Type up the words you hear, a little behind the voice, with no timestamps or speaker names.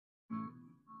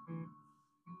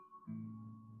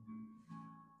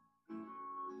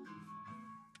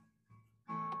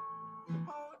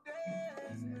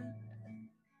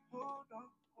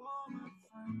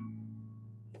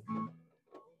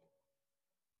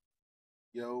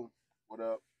Yo, what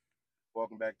up?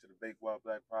 Welcome back to the Bake Wild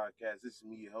Black Podcast. This is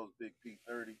me, your host, Big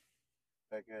P30.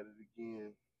 Back at it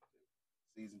again.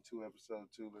 Season 2, episode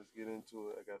 2. Let's get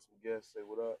into it. I got some guests. Say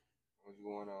what up. What's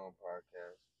going on,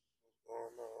 podcast? What's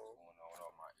going What's on? going on with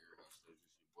all my ear hustlers?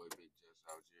 It's your boy Big Jess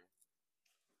out here.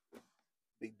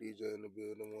 Big DJ in the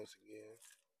building once again.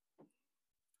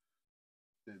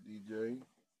 Hey, DJ.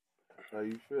 How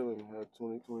you feeling? How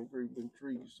 2023 been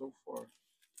treating you so far?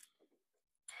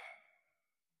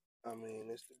 I mean,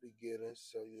 it's the beginning,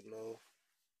 so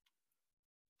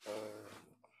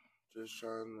just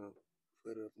trying to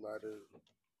put a lot of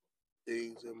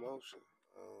things in motion.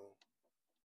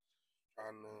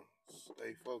 Trying to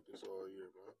stay focused all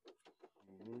year, man.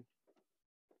 Mm-hmm.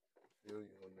 Feel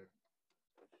you on there.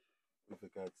 We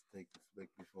forgot to take the flick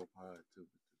before pod, too.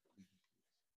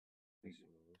 Yeah,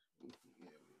 we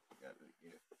forgot it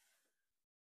again.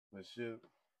 But shit,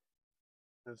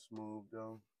 that's smooth,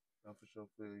 though. I for sure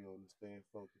feel you on the staying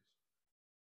focused.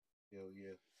 Hell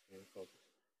yeah, staying focused.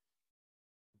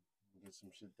 Get some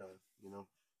shit done, you know?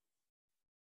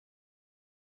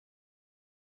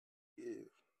 Yeah.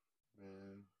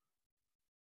 Man.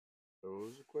 So what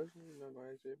was the question? You not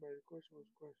gonna ask everybody the question? What's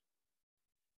the question?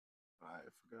 I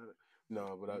forgot it.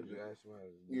 No, but I You just asked him how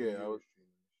the yeah, year I was was treating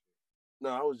him and shit.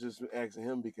 no, I was just asking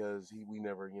him because we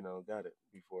never, got it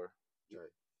before. Right.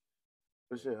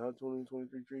 But shit, how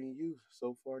 2023 treating you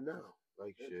so far now?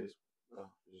 Like That shit. just-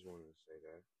 oh, Just wanted to say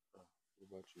that. What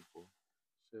about you, fool?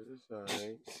 shit, it's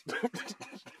alright.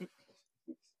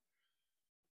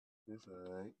 It's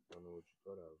alright. I don't know what you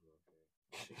thought I was gonna say.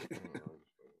 I don't know, I'm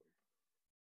just fucking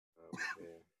with you.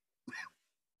 Yeah.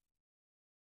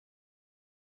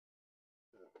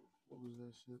 What was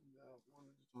that shit? I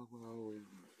wanted to talk about. I always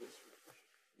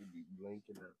be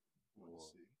blanking out. Want to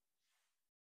see?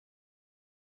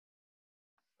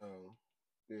 Oh,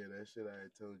 yeah, that shit I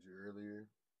had told you earlier.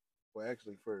 Well,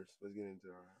 actually, first let's get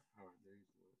into how our days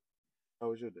went.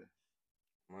 How was your day?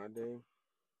 My day,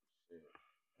 shit,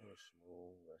 it was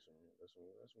smooth.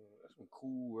 That's some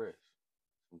cool rest.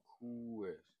 Some cool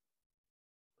rest.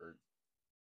 Work,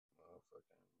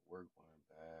 motherfucking work went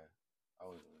bad. I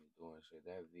wasn't really doing shit.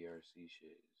 That VRC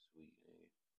shit is sweet,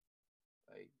 nigga.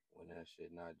 Like when that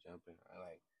shit not jumping,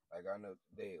 like I know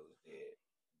today it was dead,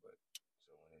 but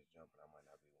so when it's jumping, I might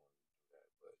not be wanting to do that,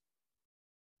 but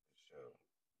for sure,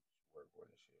 just work with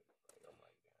the shit. Like I'm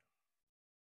like,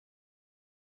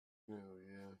 damn. Hell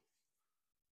yeah.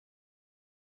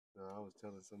 No, I was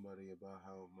telling somebody about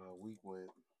how my week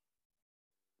went.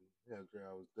 After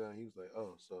I was done, he was like,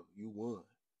 "Oh, so you won?"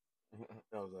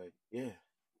 I was like, "Yeah,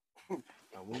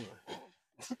 I won."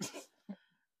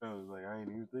 I was like, "I ain't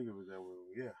even think of it that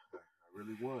way." Yeah, I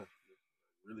really won.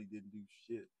 I really didn't do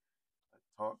shit. I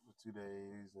talked for 2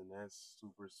 days, and that's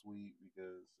super sweet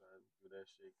because I do that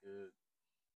shit good.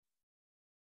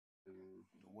 And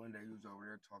The one day he was over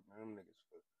there talking to them niggas,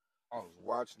 I was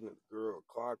watching the girl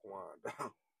clock wind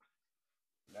down.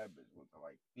 That bitch went to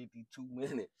like 52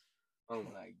 minutes.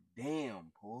 I'm like,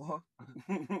 damn, boy.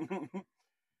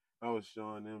 I was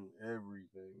showing them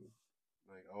everything,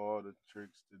 like all the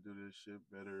tricks to do this shit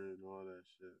better and all that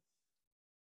shit.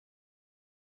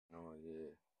 Oh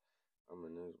yeah. I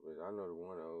mean, this, but I know the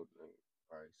one old nigga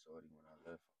probably saw it when I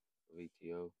left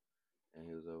VTO, and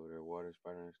he was over there water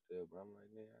spidering still. But I'm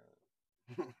like, nigga,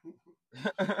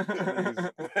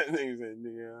 That nigga said,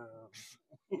 "Nigga,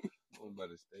 I'm about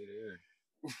to stay there."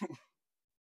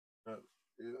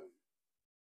 yeah."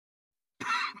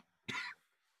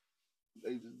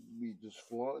 They just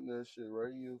flaunting that shit right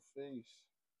in your face.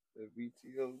 That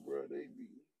VTO, bro, they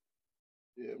be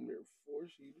damn near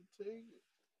force you to take it.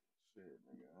 Shit,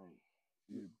 nigga, I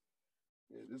ain't.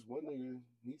 Yeah, this one nigga,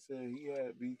 he said he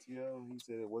had VTO. He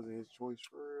said it wasn't his choice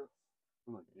for real.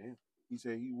 I'm like, damn. He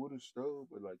said he would have strode,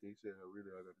 but like they said, I got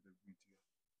to do VTO.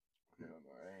 Hell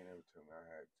no, I ain't ever told me I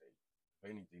had to take. If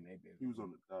anything, they did. He was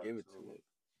on the dock. Give it so to me.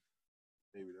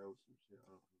 Maybe that was some shit. I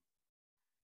don't know.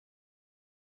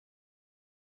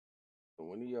 So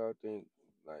when do y'all think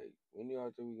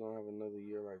we gonna have another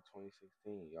year like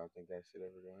 2016? Y'all think that shit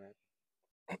ever gonna happen?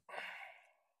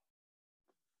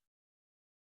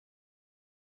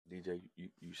 DJ,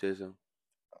 you said something?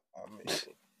 I mean,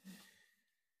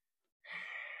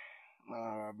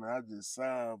 nah, man, I just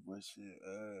signed, but shit.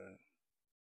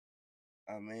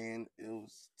 I mean, it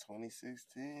was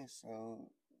 2016,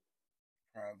 so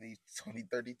probably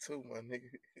 2032, my nigga.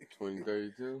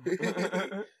 2032?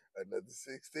 Another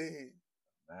 16.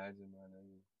 Imagine, my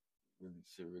nigga.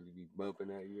 Really be bumping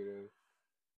that year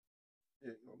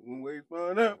Yeah, when we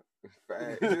find out. though.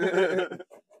 Fact.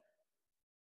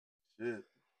 Shit.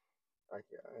 I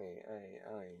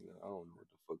don't know what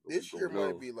the motherfucker. This year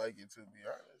might be like it, to be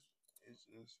honest. It's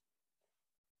just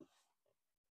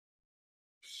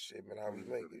shit, man. How we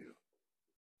make it?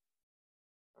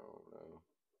 I don't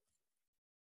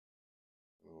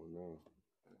know.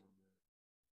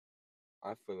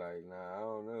 I feel like I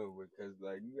don't know, because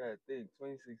like you gotta think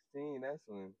 2016.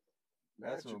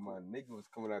 That's when my nigga was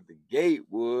coming out the gate,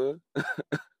 boy.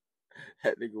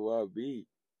 That nigga YB.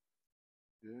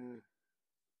 Yeah.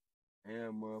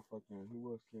 And motherfucking,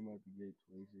 who else came out the gate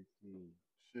 2016?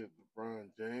 Shit,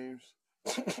 LeBron James.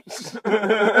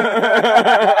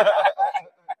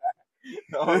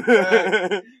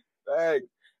 Fact.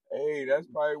 Hey, that's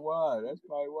probably why. It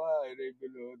ain't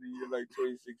been no other year like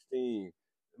 2016.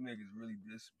 Them niggas really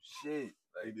did some shit.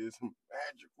 Like, they did some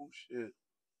magical shit.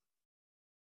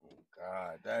 Oh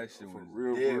God, that shit was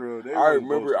real. I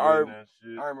remember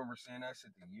saying that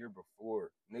shit the year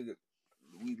before. Nigga,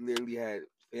 we literally had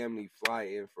family fly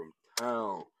in from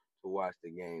town to watch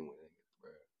the game with niggas,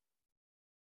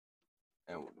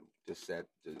 bro. And just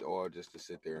to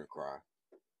sit there and cry.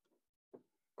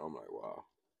 I'm like, wow.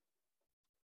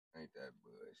 Ain't that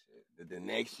bullshit. The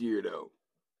next year though.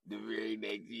 The very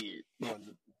next year.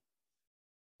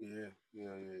 Yeah.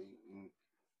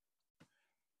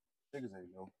 Niggas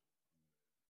ain't know.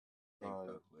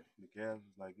 The Cavs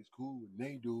was like, it's cool when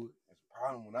they do it. It's a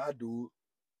problem when I do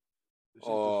it.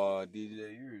 Oh, DJ,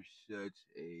 you're such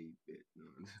a bitch.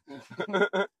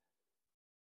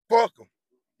 Fuck them.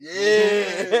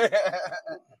 Yeah.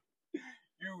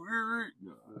 You weird.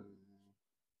 No.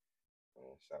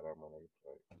 Shout out my nigga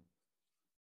play.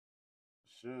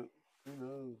 Shit, who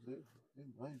knows? It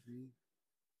might be,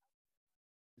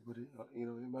 but it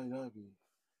might not be.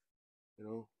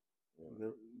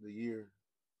 The year.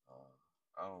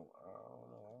 I don't know.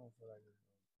 I don't feel like it's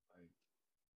like,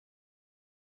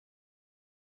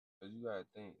 cause you gotta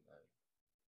think like,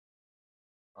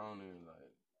 I don't even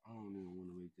want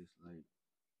to make this like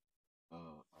a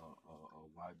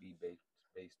YB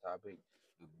based topic.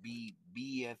 The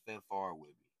BFFR with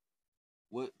me.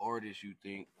 What artist you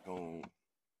think gonna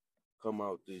come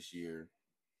out this year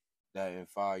that in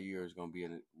 5 years gonna be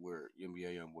where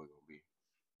NBA Youngboy gonna be?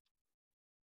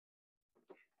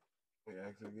 Wait,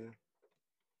 ask it again.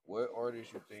 What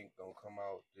artist you think gonna come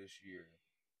out this year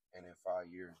and in 5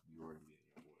 years be where NBA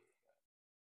Youngboy?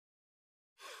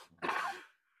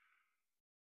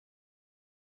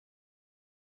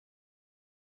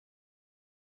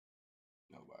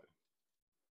 Nobody.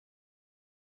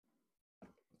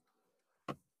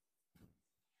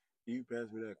 Can you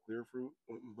pass me that clear fruit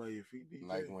by your feet, DJ?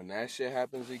 Like when that shit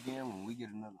happens again, when we get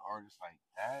another artist like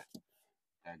that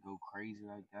go crazy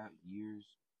like that,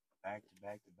 years back to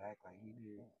back like he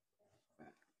did.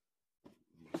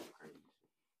 It's crazy.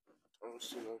 I don't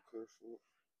see no clear fruit.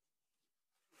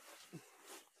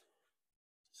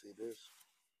 See this?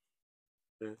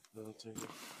 Yeah, I'll take it.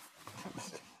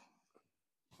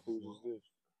 Whose is this?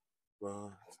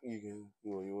 Well, you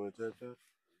want to tap that?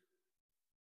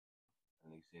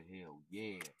 And they said, hell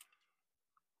yeah.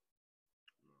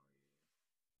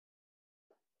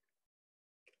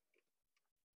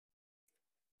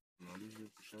 No, this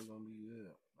is for sure gonna be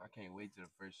good. I can't wait to the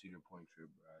first Cedar Point trip,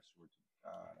 bro. I swear to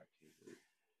God, I can't wait.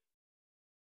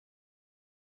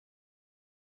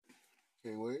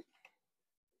 Can't wait?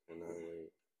 Cannot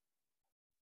wait.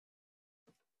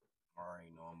 I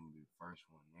already know I'm gonna be the first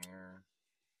one there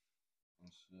and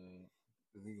shit.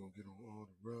 Then we gonna get on all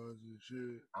the rides and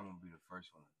shit. I'm gonna be the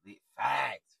first one to leave.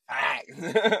 Facts.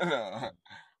 I'm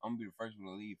gonna be the first one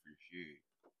to leave for sure.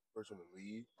 First one to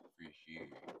leave? For sure.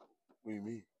 What do you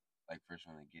mean? Like first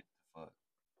one to get the fuck.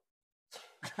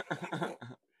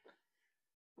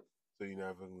 So you're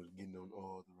not fucking with getting on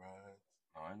all the rides?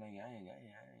 No, I ain't get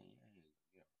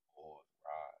all the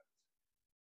rides.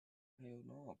 Hell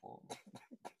no, boy.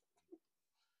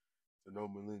 So no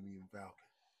Millennium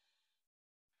Falcon.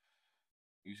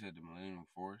 You said the Millennium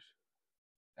Force?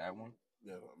 That one?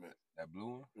 Yeah, I meant. That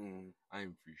blue one? Mm-hmm.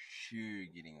 I'm for sure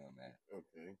getting on that.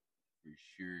 Okay. For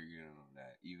sure getting on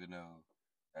that. Even though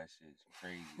that shit's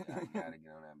crazy. I gotta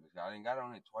get on that. But I done got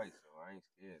on it twice, so I ain't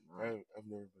scared. No. I've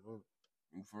never been on it.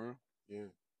 You for real? Yeah.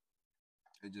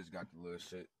 It just got the little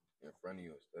shit in front of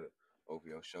you instead of over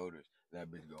your shoulders.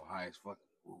 That bitch go high as fuck.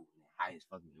 Woo. High as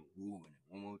fucking woo. And then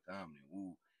one more time and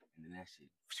woo. And then that shit.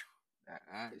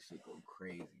 That shit go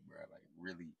crazy, bro. Like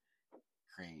really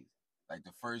crazy. Like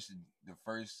the first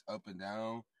up and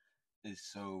down is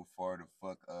so far the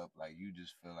fuck up. Like you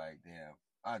just feel like, damn,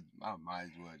 I might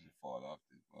as well just fall off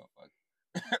this motherfucker.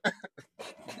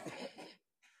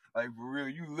 Like for real,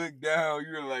 you look down,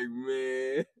 you're like,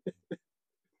 man,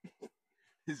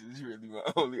 this is really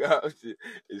my only option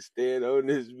is stand on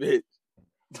this bitch.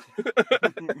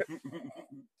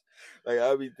 Like,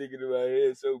 I be thinking in my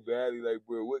head so badly, like,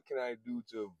 bro, what can I do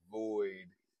to avoid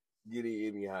getting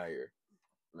any higher?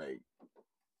 Like,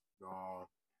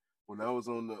 when I was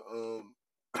on the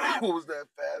what was that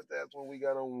fast ass one we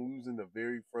got on when we was in the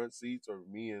very front seats, or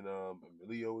me and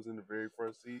Emilio was in the very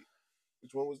front seat?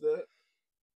 Which one was that?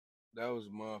 that was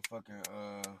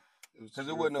motherfucking because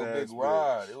it real wasn't no big fast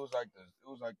ride. bitch. It was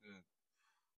like the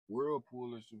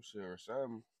whirlpool or some shit or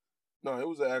something. No, it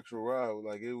was an actual ride.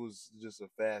 Like, it was just a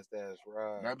fast ass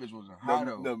ride. That bitch wasn't hot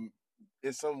though.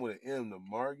 It's something with an M, the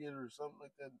Margate or something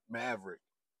like that. Maverick.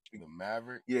 The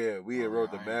Maverick? Yeah, we had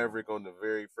rode the I ain't Maverick on the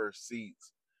very first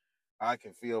seats. I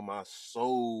can feel my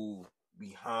soul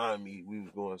behind me. We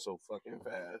was going so fucking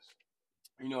fast.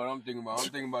 You know what I'm thinking about? I'm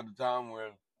thinking about the time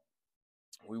when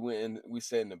we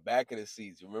sat in the back of the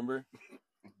seats, remember?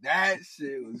 That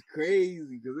shit was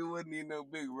crazy because it wasn't even no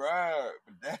big ride,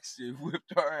 but that shit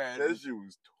whipped our ass. That shit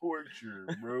was torture,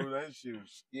 bro. That shit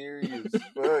was scary as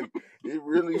fuck. It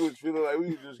really was feeling like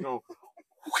we was just going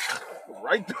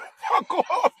right the fuck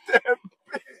off that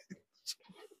bitch.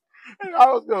 And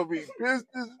I was gonna be pissed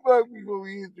as fuck before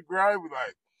we hit the ground. Be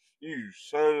like, you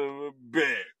son of a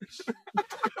bitch.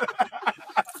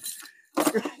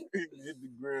 Hit the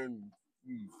ground,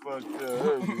 you fucked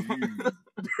up, you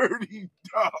dirty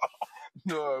dog.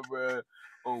 No, bro.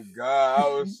 Oh God, I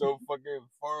was so fucking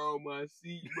far on my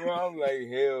seat, bro. I'm like,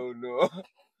 hell no.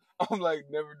 I'm like,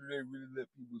 never do they really let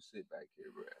people sit back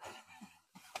here, bro.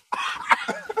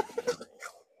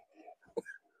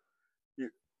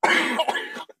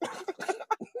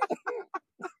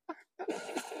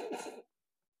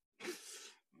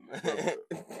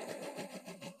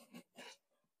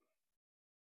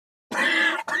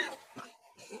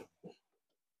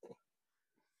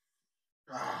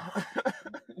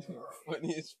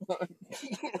 Funny as fuck.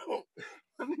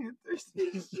 Funny and thirsty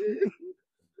as shit.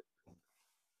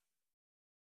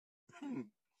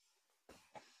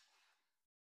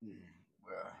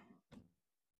 Bruh.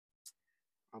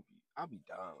 I'll be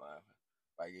dying laughing.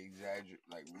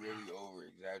 Like really over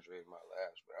exaggerate my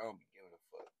laughs, but I don't be giving a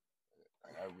fuck.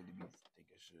 Like, I really be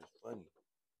thinking shit is funny.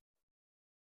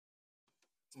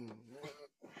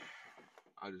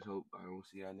 I just hope I don't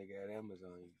see that nigga at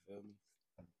Amazon, you feel me?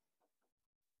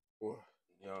 What?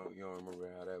 You don't remember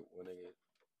how that one nigga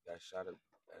got shot at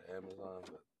Amazon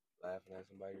but laughing at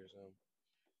somebody or something?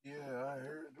 Yeah, I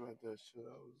heard about that shit.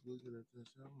 I was looking at that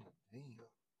shit. I'm like, damn.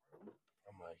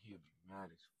 I'm like, he'll be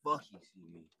mad as fuck he see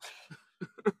me.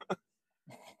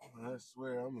 I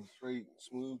swear, I'm a straight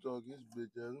smooth talk this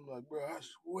bitch ass. I'm like, bro, I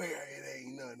swear it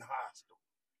ain't nothing hostile.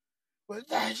 But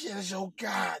that shit is so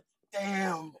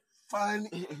goddamn funny.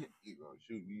 He gonna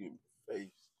shoot me in the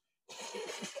face.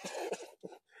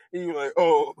 He was like,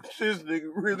 oh, this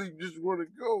nigga really just wanna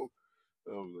go. I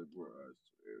was like, bro, I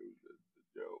swear it was just a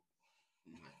joke.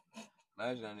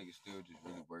 Imagine that nigga still just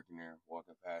really working there,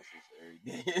 walking past this every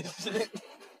day and shit.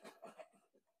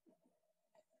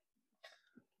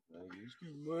 Like, it's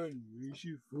too money, man.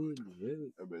 Shit funny,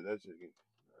 man. I bet that shit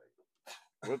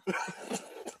like, what the?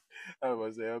 I was about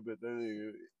to say, I bet that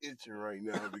nigga itching right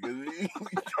now because he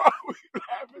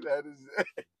laughing at his ass.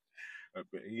 I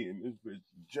bet he and this bitch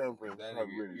jumping, that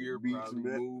probably ready ear to beat probably some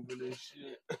moving and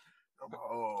shit. I'm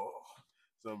like, oh,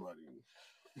 somebody.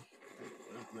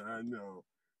 I know.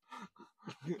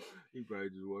 He probably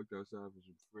just walked outside for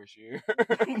some fresh air.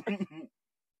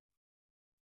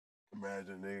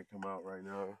 Imagine they come out right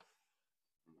now,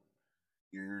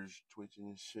 ears twitching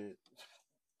and shit.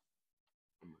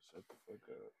 I'm gonna shut the fuck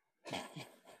up.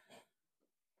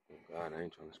 Oh God, I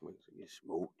ain't trying to smoke to get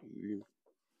smoked, dude.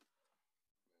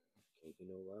 Can't get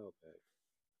no wild pack.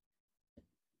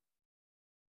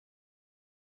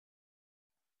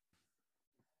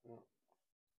 Oh,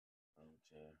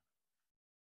 yeah.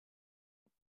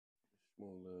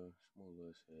 Small little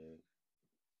head.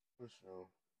 For sure.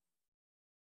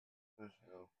 For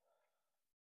sure.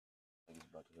 I think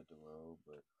he's about to hit the road,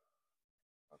 but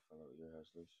my fellow ear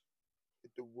hustlers.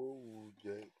 Hit the road,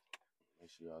 Jake.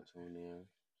 Make sure y'all tune in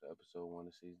to episode 1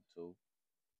 of season 2.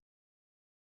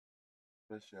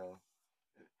 For sure.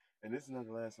 And this is not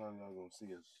the last time y'all gonna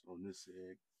see us on this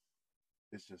egg.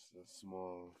 It's just a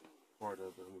small part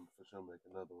of it. I'm gonna for sure make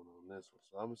another one on this one.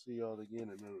 So I'm gonna see y'all again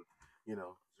in another,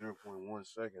 0.1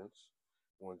 seconds.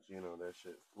 Once that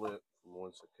shit flip from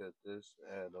once I cut this,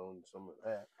 add on some of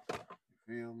that. You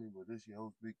feel me? But this your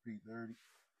host Big P30.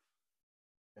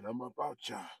 And I'm up out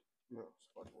y'all. No, it's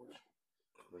fucking words.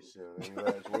 Let's see, any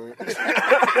last word?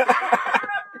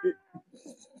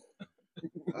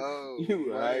 Oh,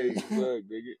 you right, fuck,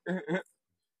 nigga.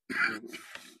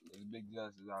 This Big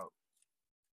Justice out.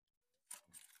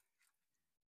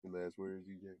 your last words,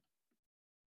 DJ?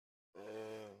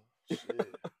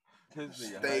 Shit.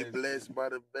 Stay blessed by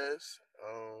the best.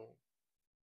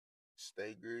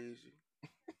 Stay greasy.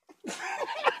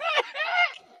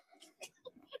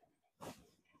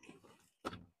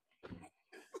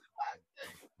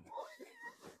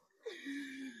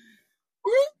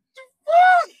 What the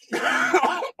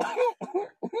fuck?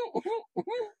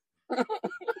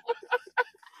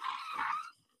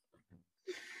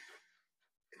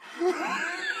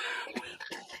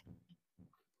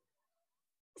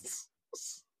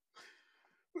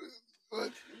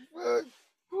 What the fuck?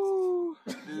 Ooh,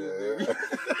 yeah.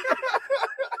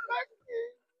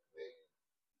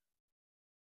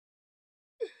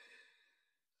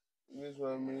 That's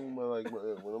what I mean by like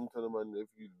when I'm telling my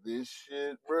nephew this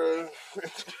shit, bro.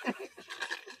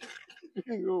 He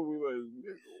gonna be like,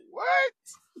 nigga, what?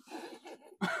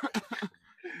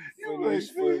 You like,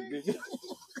 nigga.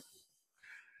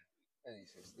 Hey, he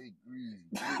said, stay greasy.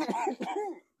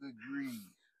 Good grease.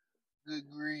 Good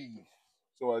grease.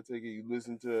 So I take it you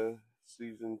listened to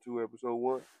season 2, episode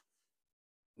 1?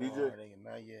 DJ? No, nigga,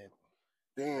 not yet.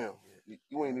 Damn.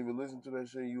 You ain't even listened to that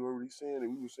shit. You already saying it.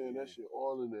 We were saying that shit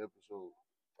all in the episode.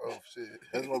 Oh, shit.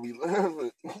 That's why we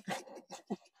laughing.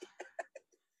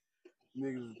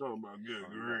 Niggas was talking about good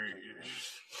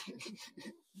grease.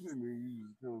 Niggas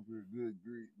was talking about good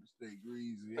grease. Stay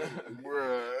greasy.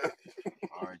 Bruh.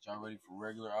 All right, y'all ready for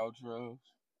regular outros?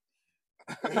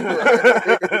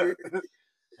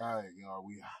 All right, y'all.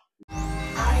 We out.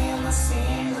 I am a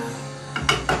sinner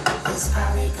who's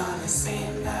probably gonna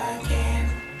sin again.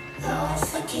 Lord,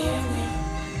 forgive me.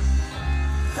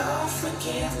 Lord,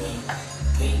 forgive me.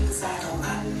 Things I don't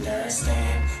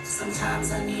understand.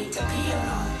 Sometimes I need to be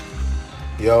alone.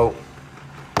 Yo,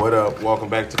 what up? Welcome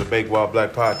back to the Bake While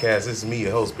Black podcast. This is me,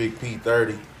 your host, Big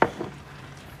P30.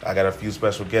 I got a few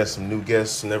special guests, some new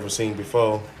guests never seen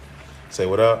before. Say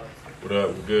what up. What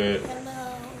up? We good?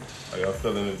 Hello. How y'all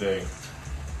feeling today?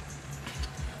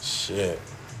 Shit.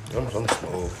 I'm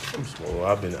smooth.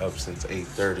 I've been up since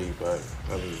 8:30, but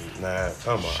other than that,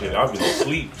 come on. Shit, I've been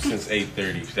asleep since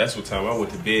 8:30. That's what time I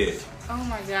went to bed. Oh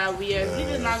my God, we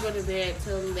did not go to bed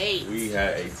till late. We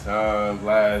had a time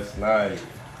last night.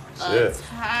 Shit.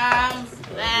 Time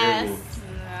last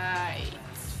night.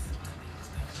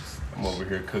 I'm over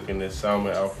here cooking this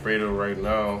salmon Alfredo right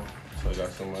now. So I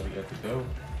got somebody at the door.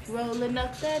 Rolling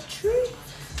up that tree.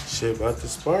 Shit about to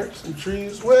spark some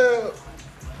trees as well.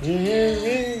 You hear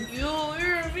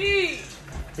me?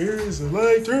 Here is a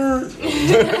lighter.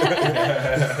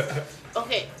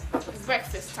 Okay,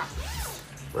 breakfast time.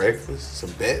 Breakfast?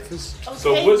 Some breakfast? Okay,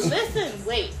 So what's- listen,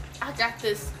 wait. I got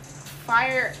this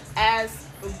fire ass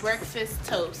breakfast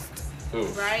toast, Ooh.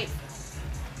 right?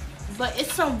 But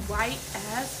it's some white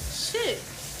ass shit.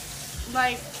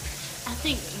 Like, I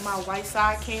think my white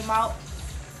side came out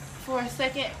for a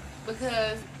second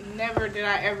because never did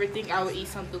I ever think I would eat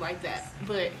something like that.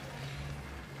 But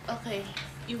okay,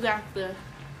 you got the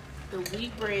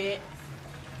wheat bread.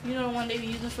 You know the one they be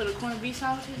using for the corned beef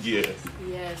sandwiches? Yeah.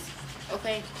 Yes.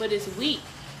 Okay, but it's wheat.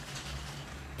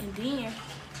 And then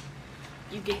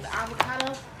you get the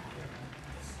avocado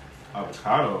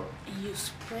Avocado. and you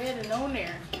spread it on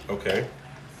there, Okay.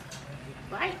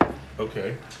 right?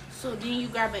 Okay. So then you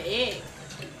grab an egg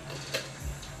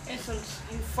and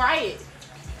you fry it.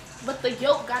 But the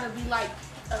yolk gotta be like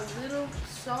a little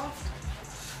soft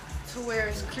to where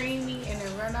it's creamy and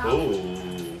then run out.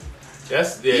 Ooh.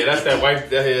 That's that white.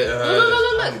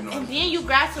 Look. And then you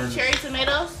grab some cherry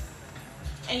tomatoes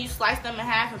and you slice them in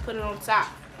half and put it on top.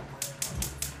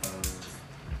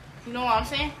 You know what I'm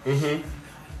saying? Mm-hmm.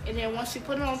 And then once you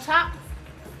put it on top,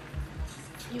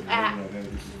 you add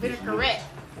vinaigrette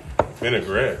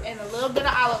Vinaigrette. and a little bit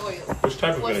of olive oil Which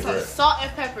type of with some vinaigrette? salt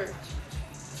and pepper.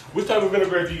 Which type of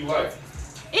vinaigrette do you like?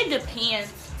 It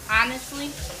depends, honestly.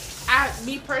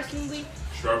 Me personally,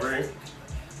 Strawberry.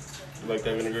 You like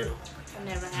that vinaigrette? I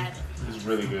never had it. It's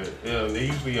really good. Yeah, they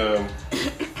usually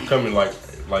come in like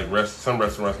some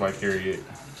restaurants might carry it.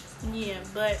 Yeah,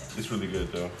 but It's really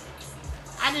good though.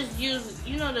 I just use,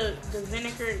 the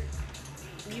vinegar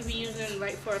you be using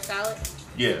like for a salad.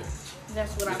 Yeah.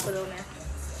 That's what I put on there.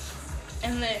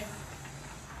 And then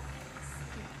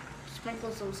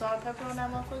sprinkle some salt and pepper on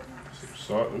that motherfucker. Some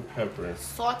salt and pepper.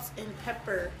 Salt and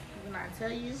pepper. When I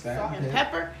tell you, salt and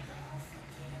pepper.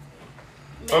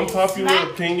 Unpopular Smack.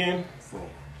 opinion: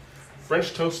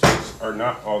 French toast sticks are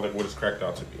not all that what it's cracked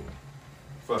out to be.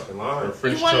 Fucking Or lying.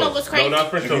 French You wanna know toast. what's crazy? No,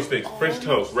 not French toast sticks. French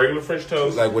toast. Regular French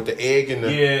toast. Like with the egg and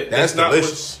the... Yeah, That's not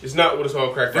delicious. It's not what it's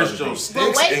all cracked out French to be. toast But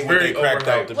sticks wait. ain't what they cracked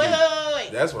out to be. Wait.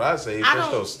 That's what I say. I French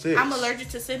don't. toast sticks. I'm allergic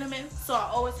to cinnamon, so I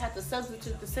always have to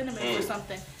substitute the cinnamon for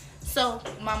something. So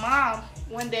my mom,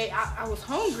 one day I was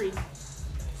hungry.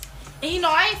 And you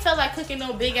know, I ain't felt like cooking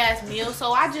no big ass meal.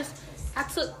 So I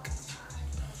took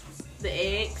the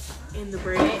eggs and the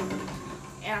bread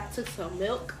and I took some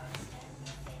milk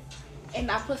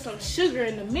and I put some sugar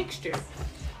in the mixture.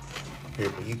 Here,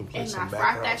 but you can play And some I fried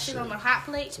background that shit on a hot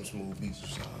plate. Some smooth beats or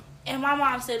something. And my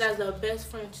mom said that's the best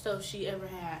French toast she ever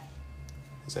had.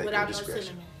 Is that Without your no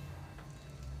discretion?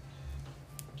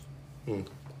 cinnamon.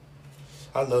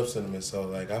 I love cinnamon, so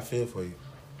like I feel for you.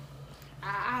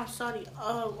 I'm sorry.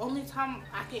 Only time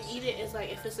I can eat it is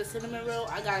like if it's a cinnamon roll,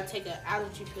 I gotta take an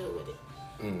allergy pill with it.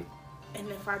 And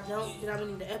if I don't, then I'm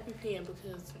gonna need the EpiPen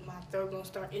because my throat gonna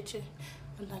start itching.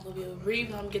 I'm not gonna be able to breathe.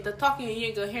 I'm gonna get the talking and you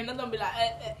ain't gonna hear nothing. I'm gonna be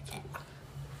like,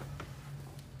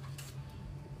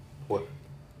 What?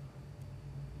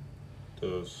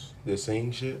 The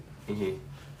sing shit?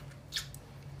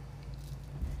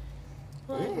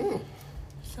 But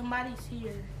somebody's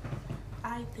here.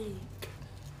 I think.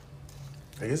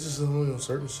 I guess it's only on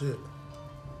certain shit.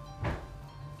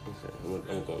 Okay, I'm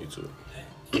gonna call you too.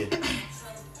 Yeah.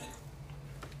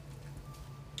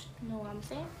 You know what I'm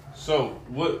saying? So,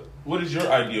 what is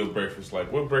your ideal breakfast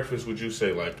like? What breakfast would you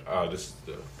say like, this is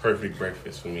the perfect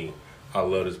breakfast for me? I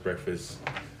love this breakfast,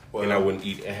 and I wouldn't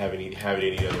have it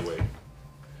any other way.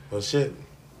 Well, shit.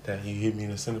 That you hit me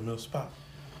in a sentimental spot.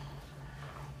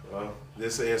 Well,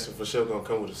 this answer for sure gonna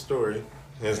come with a story,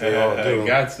 as they all do. I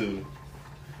got to.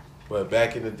 But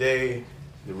back in the day,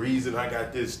 the reason I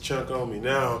got this chunk on me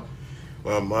now,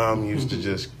 my mom used to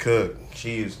just cook.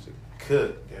 She used to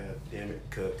cook. God damn it,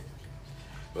 cook.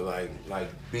 But like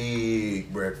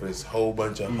big breakfast, whole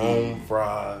bunch of home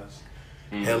fries,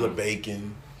 hella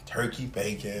bacon, turkey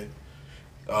bacon,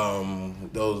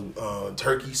 those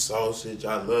turkey sausage.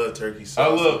 I love turkey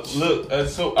sausage.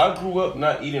 So I grew up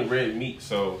not eating red meat,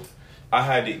 so I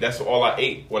had it. That's all I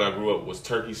ate when I grew up was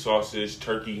turkey sausage,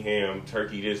 turkey ham,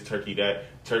 turkey this, turkey that,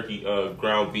 turkey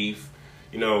ground beef.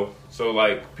 You know, so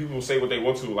like people say what they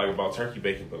want to like about turkey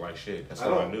bacon, but like shit, that's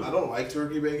all I knew. I don't like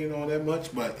turkey bacon all that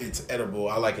much, but it's edible.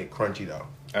 I like it crunchy though.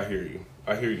 I hear you.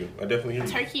 I definitely hear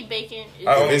you. Turkey bacon is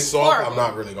If it's soft, horrible. I'm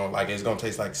not really gonna like it. It's gonna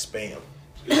taste like Spam.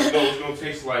 It's gonna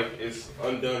taste like it's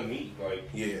undone meat. Like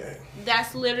Yeah.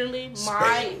 That's literally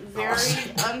my Spam.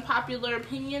 very unpopular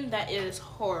opinion. That is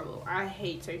horrible. I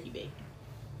hate turkey bacon.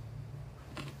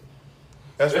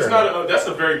 That's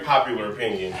a very popular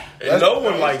opinion. That's- No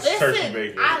one likes Listen, turkey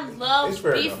bacon. I love It's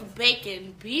fair beef enough.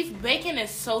 bacon. Beef bacon is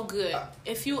so good.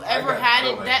 If you I ever had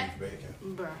don't it, like that beef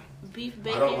bacon. bruh, beef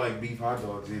bacon. I don't like beef hot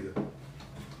dogs either.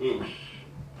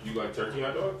 You like turkey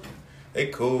hot dogs? They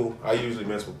cool. I usually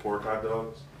mess with pork hot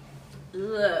dogs.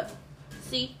 Ugh.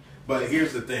 See, But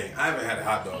here's the thing. I haven't had a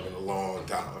hot dog in a long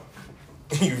time.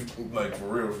 You like for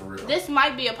real. this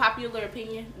might be a popular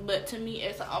opinion, but to me,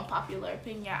 it's an unpopular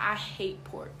opinion. I hate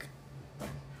pork.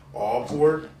 All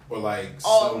pork or like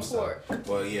All some pork. stuff?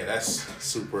 Well, yeah, that's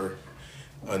super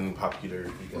unpopular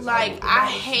because Like would I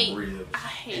demolish some hate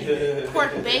ribs.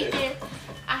 pork bacon.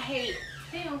 I hate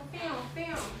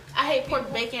I hate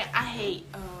pork bacon. I hate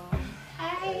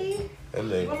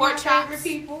Hello. pork chops.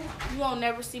 People, you won't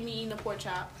never see me eating a pork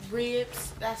chop.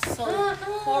 Ribs, that's so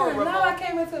horrible. No, I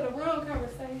came into the wrong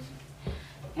conversation.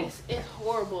 It's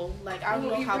horrible. Like I don't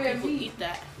know eat how red people meat? eat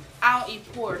that. I don't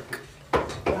eat pork.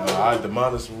 I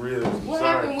demolished some ribs. What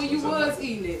happened when you was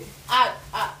eating it?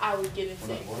 I was getting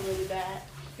sick really bad.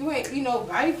 You ain't eat no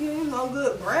bacon, no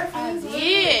good breakfast. I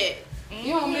did.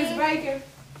 You don't miss bacon?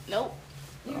 Nope.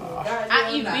 You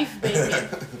I eat beef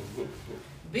bacon.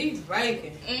 Beef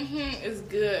bacon. It's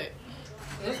good.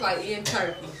 It's like eating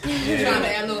turkey. You trying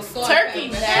to add a little salt. Turkey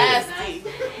nasty.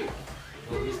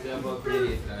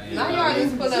 Now y'all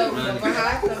just put up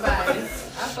behind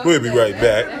somebody. We'll be right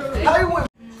back.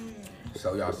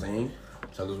 So y'all seen?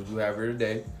 Tell us what you have here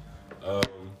today.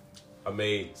 I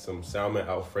made some salmon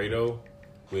Alfredo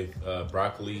with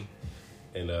broccoli,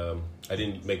 and I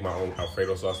didn't make my own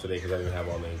Alfredo sauce today because I didn't have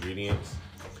all the ingredients.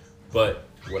 But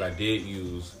what I did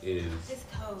use is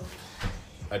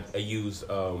I used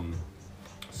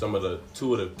some of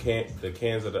two of the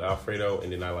cans of the Alfredo,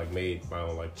 and then I like made my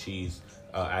own like cheese.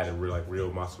 Added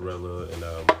real mozzarella and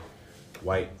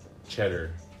white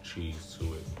cheddar cheese to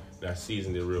it. And I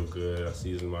seasoned it real good. I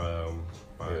seasoned my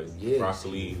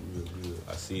broccoli.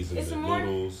 I seasoned the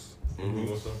noodles. You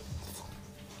want some?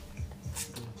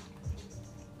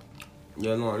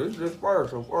 Yeah, no, this is just fire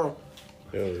so far.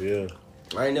 Hell yeah.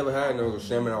 I ain't never had no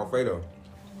salmon Alfredo.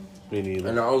 Me neither.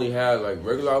 And I only had like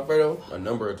regular Alfredo a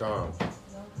number of times.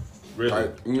 Really?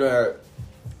 Like, you know,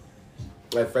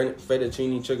 like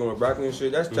fettuccine chicken with broccoli and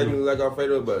shit. That's technically like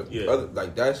Alfredo, but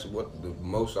like that's what the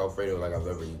most Alfredo like I've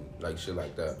ever eaten, like shit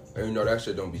like that. And you know that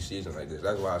shit don't be seasoned like this.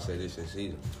 That's why I say this shit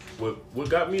seasoned. What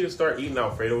got me to start eating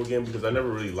Alfredo again, because I never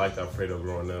really liked Alfredo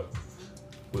growing up.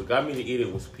 What got me to eat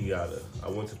it was Piata. I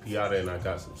went to Piata and I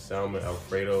got some salmon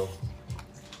Alfredo,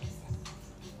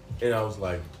 and I was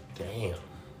like, damn.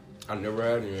 I never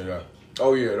had any of that.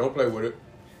 Oh yeah, don't play with it.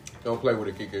 Don't play with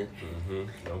it, Kiki.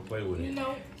 Don't play with it. You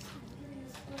know,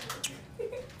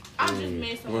 I just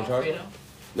made some Alfredo.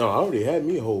 No, I already had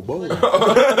me a whole bowl.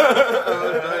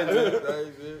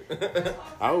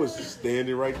 I was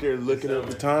standing right there looking at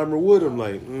the timer with him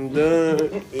like,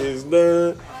 done, it's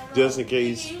done. Just in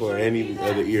case for any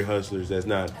other ear hustlers that's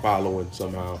not following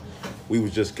somehow, we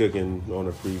was just cooking on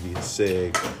a previous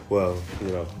seg. Well, you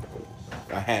know,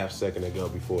 a half second ago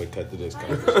before it cut to this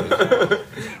conversation.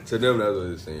 To them, that's what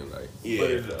it seemed like. Yeah.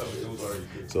 It was already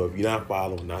good. So if you're not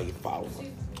following, now you're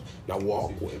following. Now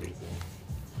walk with me.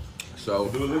 So,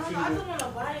 I don't want to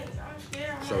bite. I'm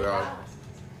scared. So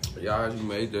y'all, you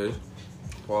made this.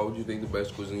 Paul, what do you think the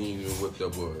best cuisine you whipped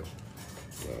up was?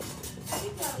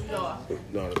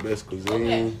 No, the best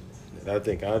cuisine that I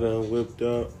think I done whipped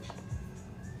up.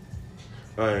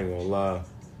 I ain't gonna lie.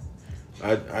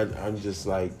 I'm just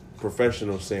like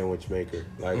professional sandwich maker.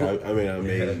 Like I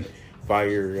made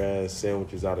fire ass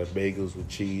sandwiches out of bagels with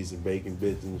cheese and bacon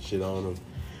bits and shit on them.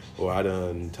 Or I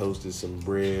done toasted some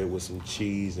bread with some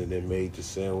cheese and then made the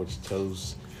sandwich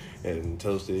toast and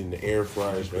toasted in the air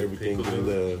fryer so everything get a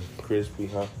little crispy,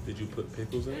 huh? Did you put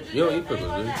pickles in it? You don't eat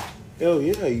pickles, do you? Hell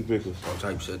yeah, I eat pickles. Oh,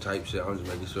 type shit. I'm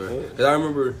just making sure. Cause I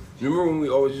remember when we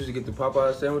always used to get the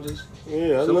Popeye sandwiches?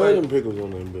 Yeah, I love them pickles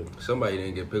on them, but somebody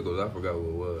didn't get pickles. I forgot what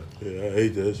it was. Yeah, I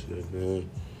hate that shit, man.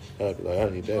 I be like, I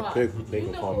need that pickle. They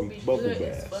gonna call me Bubble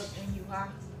Bass.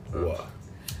 What?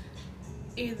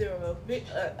 Either a big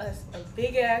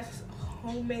ass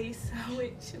homemade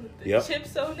sandwich with the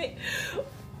chips on it,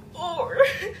 or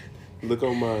look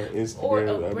on my Instagram. Or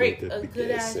a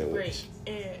good ass break.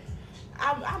 And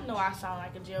I know I sound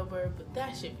like a jailbird, but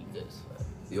that shit be good as fuck.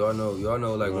 Y'all know,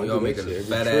 like when y'all make a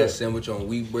fat ass sandwich on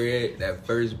wheat bread, that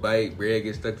first bite, bread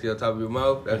gets stuck to the top of your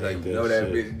mouth. That's like, you know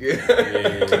that bitch good.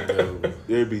 Yeah,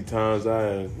 there'd be times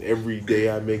every day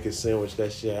I make a sandwich,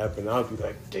 that shit happen. I'll be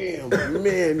like, damn,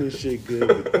 man, this shit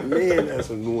good. But man,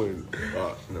 that's annoying.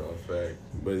 No, fact.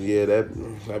 But yeah,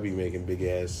 I be making big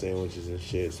ass sandwiches and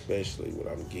shit, especially when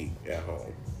I'm geek at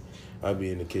home. I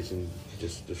be in the kitchen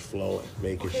just flowing,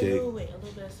 making shit. Wait, a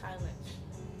little bit of silence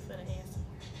for the hands.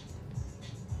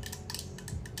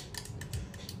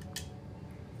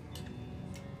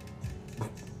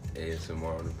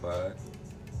 ASMR on the pod.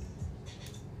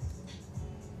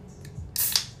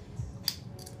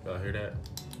 Y'all hear that?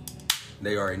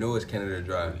 They already know it's Canada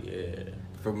Dry. Yeah.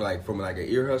 From like an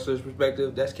ear hustler's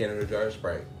perspective, that's Canada Dry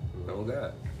Sprite. Oh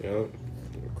God. Yep.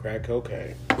 Crack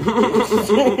cocaine.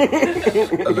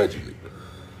 Allegedly.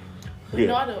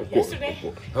 No, yesterday.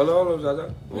 Hold on,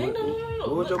 Zaza. No.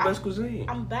 What was your best cuisine?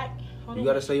 I'm back. You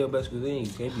gotta say your best cuisine.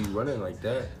 You can't be running like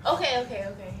that. Okay.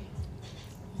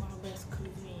 My best cuisine.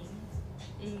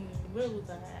 Where was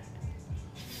I at?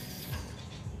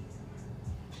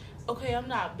 Okay, I'm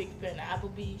not a big fan of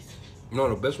Applebee's. No,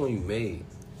 the best one you made.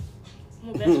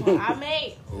 The best one I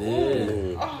made?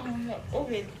 Yeah. Oh, no.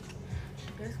 Okay.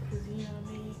 The best cuisine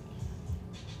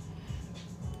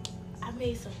I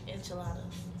made some enchiladas.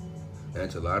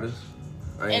 Enchiladas?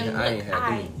 I ain't had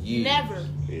them in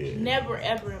years. Never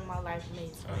ever in my life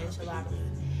made some enchiladas.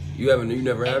 You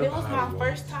never had them? It was my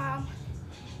first time.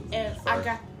 And I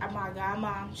got my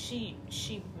godmom, she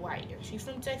white. She's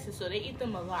from Texas, so they eat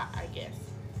them a lot, I guess.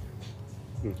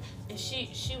 And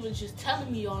she was just telling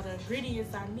me all the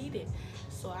ingredients I needed.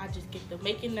 So I just get to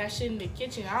making that shit in the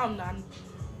kitchen.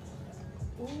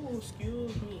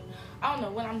 Excuse me. I don't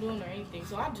know what I'm doing or anything.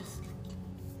 So I just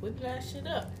whip that shit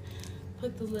up.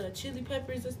 Put the little chili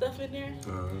peppers and stuff in there.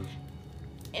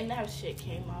 And that shit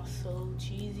came out so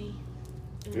cheesy.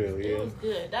 It was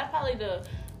good. That's probably the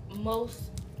most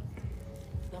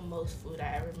food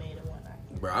I ever made in one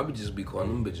night. Bro, I would just be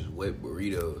calling them bitches wet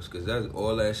burritos, because that's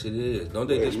all that shit is. Don't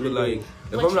they just put like,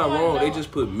 if I'm not wrong, they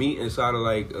just put meat inside of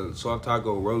like a soft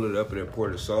taco, roll it up, and then pour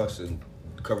the sauce and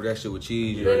cover that shit with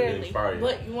cheese. Literally.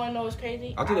 But you want to know what's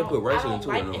crazy? I think they put rice in it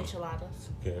too. I don't like enchiladas.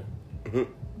 Yeah.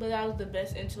 But that was the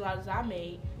best enchiladas I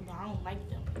made. But I don't like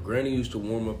them. Granny used to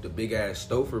warm up the big ass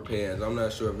Stouffer pans. I'm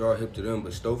not sure if y'all hip to them,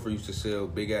 but Stouffer used to sell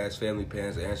big ass family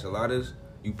pans of enchiladas.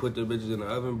 You put the bitches in the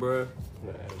oven, bro.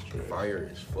 Fire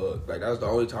as fuck. Like, that was the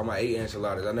only time I ate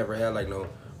enchiladas. I never had like no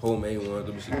homemade ones.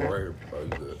 Let me see right here. Oh, you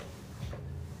good?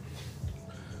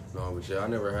 No, but yeah, I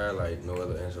never had like no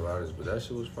other enchiladas, but that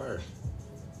shit was fire.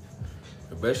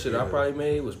 The best shit I probably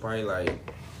made was probably like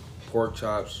pork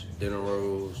chops, dinner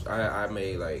rolls. I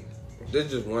made like, this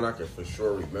is just one I can for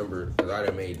sure remember because I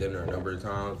done made dinner a number of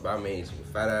times. But I made some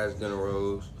fat ass dinner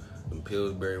rolls, some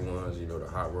Pillsbury ones, you know, the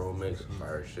hot roll mix,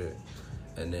 fire shit.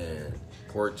 And then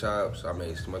pork chops, I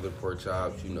made smothered pork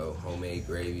chops, you know, homemade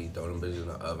gravy, throw them bitches in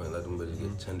the oven, let them bitches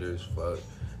get tender as fuck.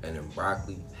 And then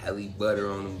broccoli, helly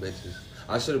butter on them bitches.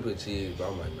 I should have put cheese, but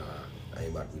I'm like, nah, I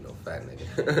ain't about to be no fat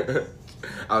nigga.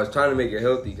 I was trying to make it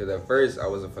healthy because at first I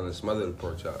wasn't finna smother the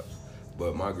pork chops.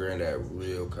 But my granddad,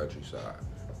 real countryside.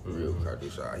 He was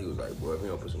like, boy, if you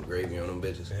don't put some gravy on them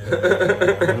bitches.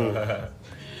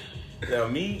 Now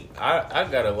me, I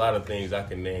got a lot of things I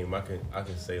can name. I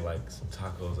can say like some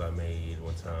tacos I made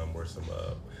one time, or some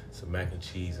mac and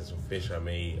cheese and some fish I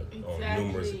made on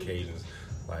numerous occasions.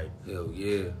 Like, hell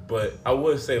yeah. But I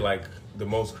would say like the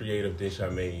most creative dish I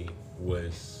made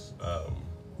was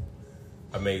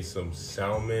I made some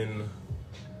salmon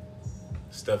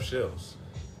stuffed shells.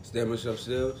 Salmon stuffed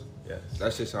shells? Yes.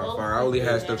 That shit sounds fire. I only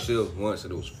had stuffed shells once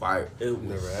and it was fire. It was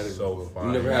Never had it so before. fire.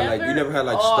 You never had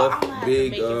like stuffed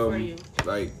big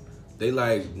like they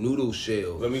like noodle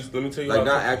shells. Let me tell you like how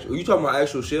not actual. You talking about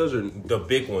actual shells or the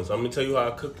big ones? I'm gonna tell you how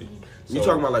I cooked it. You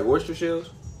talking about like oyster shells?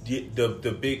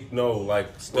 The big like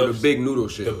or the big noodle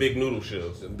shells. The big noodle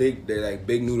shells. They're like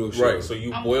big noodle shells. Right. So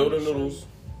you boil the noodles,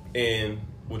 and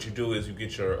what you do is you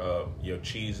get your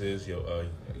cheeses. You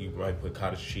might put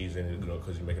cottage cheese in it, you know,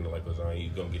 because you're making it like lasagna.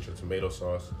 You're gonna get your tomato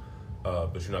sauce,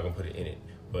 but you're not gonna put it in it.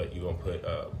 But you're gonna put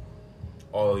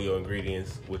all your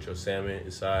ingredients with your salmon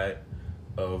inside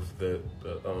of the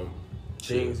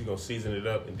things. You're gonna season it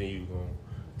up, and then you're gonna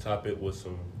top it with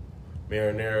some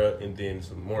marinara and then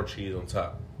some more cheese on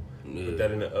top. Yeah. Put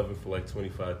that in the oven for like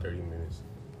 25, 30 minutes.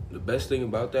 The best thing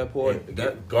about that part,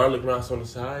 garlic knots on the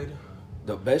side.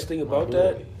 The best thing about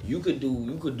that, you could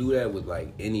do that with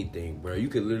like anything, bro. You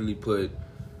could literally put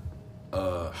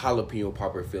jalapeno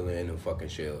popper filling in them fucking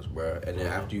shells, bro. And then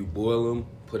after you boil them,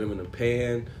 put them in a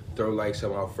pan, throw like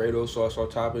some Alfredo sauce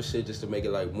on top of shit just to make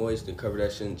it like moist and cover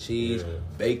that shit in cheese. Yeah.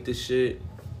 Bake the shit.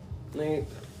 Man,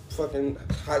 fucking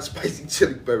hot spicy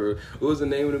chili pepper. What was the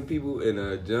name of them people in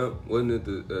Jump? Wasn't it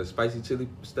the spicy chili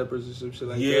steppers or some shit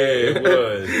like that? Yeah, it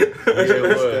was.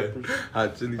 It was.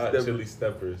 Hot chili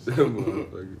steppers. But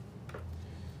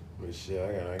shit,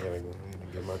 I gotta go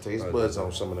get my taste buds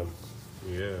on some of them.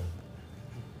 Yeah.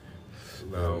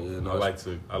 No,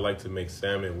 I like to make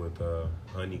salmon with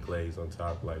honey glaze on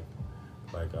top. Like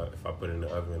if I put it in the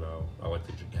oven, I like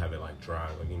to have it like dry.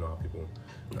 Like you know how people.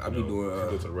 I be doing. If you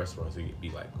go to the restaurant, so you be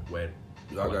like wet.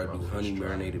 Y'all gotta do honey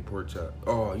marinated pork chop.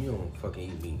 Oh, you don't fucking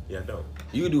eat meat. Yeah, I don't.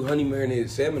 You can do honey marinated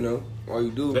salmon though. All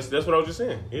you do. That's what I was just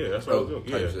saying. Yeah, that's what I was doing.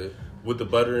 Yeah, with the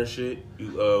butter and shit.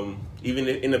 You, even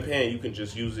in the pan, you can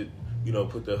just use it. You know,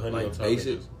 put the honey like on top. Base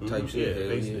it type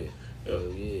shit.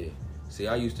 Hell yeah. See,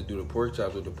 I used to do the pork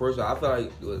chops with the pork chop. I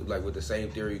feel like with the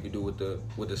same theory you could do with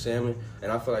the salmon,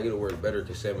 and I feel like it'll work better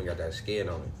because salmon got that skin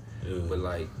on it. Yeah. But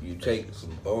like you take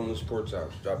some boneless pork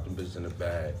chops, drop them bitches in a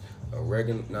bag, not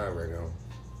oregano.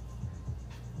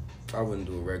 I wouldn't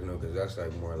do oregano because that's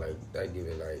like more like that give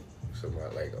it like some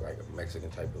like a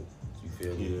Mexican type of. You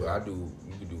feel me? Yeah. But you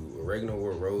could do oregano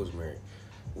or rosemary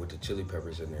with the chili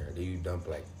peppers in there. Then you dump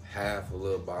like half a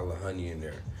little bottle of honey in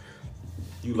there.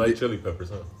 You like chili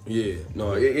peppers, huh? Yeah.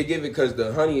 No, it give it because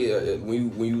the honey,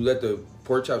 when you let the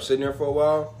pork chop sit in there for a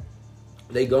while,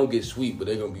 they gonna get sweet, but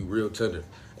they gonna be real tender.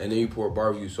 And then you pour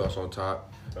barbecue sauce on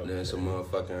top, and then some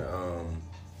motherfucking,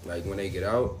 like when they get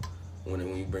out, when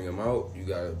you bring them out, you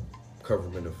gotta cover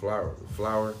them in the flour.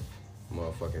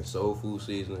 Motherfucking soul food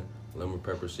seasoning, lemon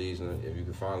pepper seasoning. If you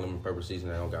can find lemon pepper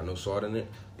seasoning that don't got no salt in it,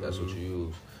 that's what you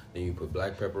use. Then you put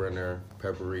black pepper in there,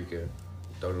 paprika,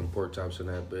 throw them pork chops in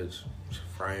that bitch,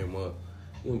 fry them up.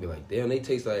 You gonna be like, damn, they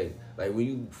taste like when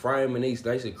you fry them and they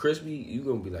nice and crispy, you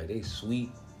gonna be like, they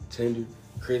sweet, tender,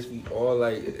 crispy, all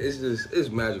like, it's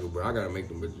magical, bro. I gotta make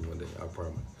them bitches one day, I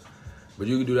promise. But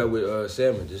you can do that with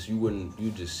salmon,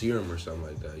 you just sear them or something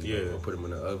like that. You know, or put them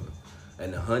in the oven.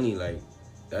 And the honey, like,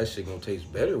 that shit gonna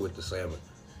taste better with the salmon.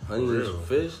 Honey and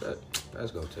fish,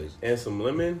 that's gonna taste. And some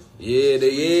lemon. Yeah,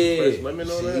 fresh lemon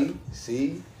on that.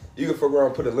 See? You can fuck around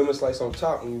and put a lemon slice on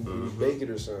top when you bake it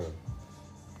or something.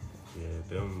 Yeah,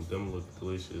 them look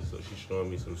delicious. So she's showing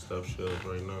me some stuffed shells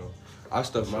right now. I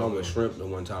stuffed mine with shrimp the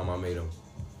one time I made them.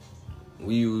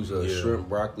 We use shrimp,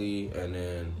 broccoli, and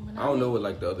then I don't know what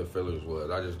like the other fillers was.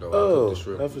 I just know I put the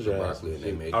shrimp with the broccoli and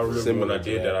they made. I remember when I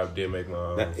did that, I did make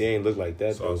my. It ain't look like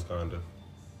that sauce kinda.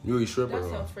 You eat shrimp That's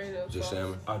or Alfredo just sauce.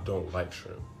 salmon? I don't like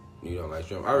shrimp. You don't like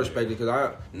shrimp? I respect it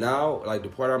because now like the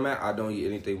part I'm at, I don't eat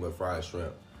anything but fried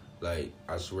shrimp. Like,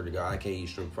 I swear to God, I can't eat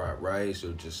shrimp fried rice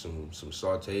or just some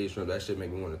sauteed shrimp. That shit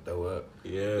make me want to throw up.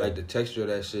 Yeah. Like, the texture of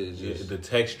that shit is just... the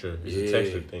texture. It's a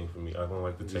texture thing for me. I don't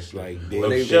like the texture. Like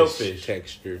shellfish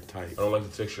texture type. I don't like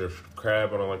the texture of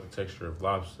crab. I don't like the texture of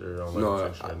lobster. I don't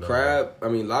like the texture of crab, I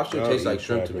mean, lobster tastes like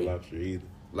shrimp to me. Lobster either.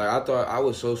 Like, I thought, I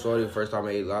was so salty the first time I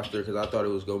ate lobster because I thought it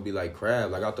was going to be like crab.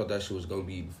 Like, I thought that shit was going to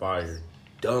be fire.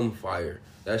 Dumb fire.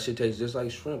 That shit tastes just like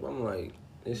shrimp. I'm like,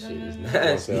 this shit is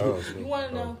nasty. You want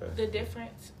to know the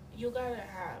difference? You gotta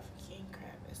have king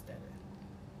crab instead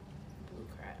of blue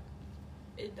crab.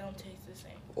 It don't taste the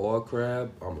same. Or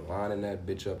crab, I'm lining that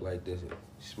bitch up like this and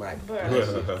smack.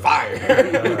 Fire.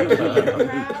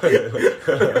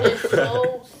 Crab is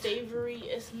so savory.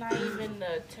 It's not even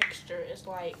the texture. It's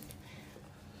like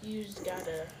you just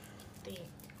gotta think,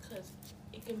 because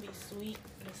it can be sweet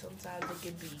and sometimes it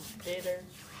can be bitter.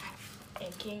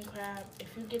 And king crab,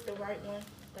 if you get the right one,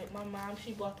 like my mom,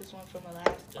 she bought this one from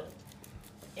Alaska,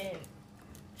 and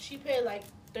she paid like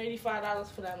 $35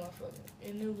 for that motherfucker,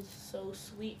 and it was so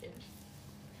sweet, and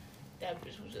that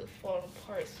bitch was just falling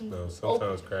apart. No,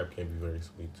 sometimes crab can be very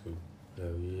sweet too.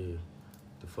 Hell yeah,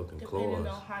 the fucking depending claws.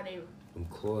 on how they. Them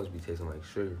claws be tasting like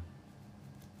sugar.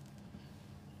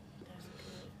 That's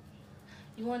good.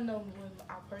 You wanna know what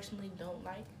I personally don't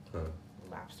like?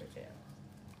 Lobster tail.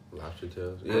 Lobster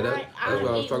tails? Yeah, that's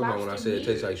what I was talking about when I said it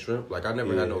tastes like shrimp. Like, I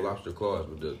never had no lobster claws,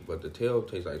 but the tail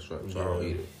tastes like shrimp, so I don't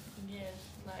eat it. Yeah,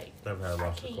 like, never had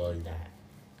lobster claw either.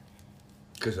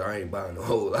 Because I ain't buying the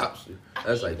whole lobster.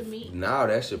 That's like, now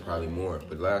that shit probably more.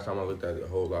 But last time I looked at the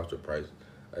whole lobster price,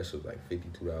 that shit was like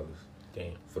 $52.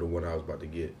 Damn. For the one I was about to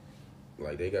get.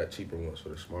 Like, they got cheaper ones for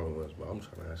the smaller ones, but I'm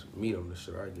trying to have some meat on the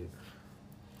shit I get.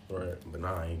 Right. But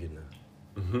nah, I ain't getting none.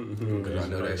 Because I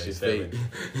know that shit's fake.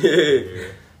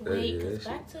 Wait, because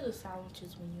back to the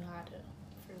sandwiches when you had it,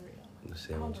 for real. The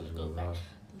sandwiches go were back. hot.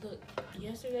 Look,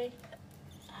 yesterday,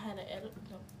 I had an edible,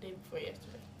 no, day before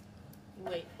yesterday.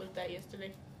 Wait, was that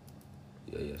yesterday?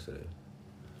 Yeah, yesterday.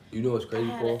 You know what's crazy,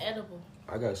 I had Paul? an edible.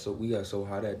 We got so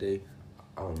hot that day.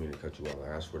 I don't mean to cut you off,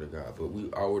 like, I swear to God, but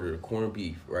I ordered a corned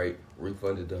beef, right?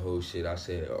 Refunded the whole shit. I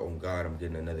said, oh God, I'm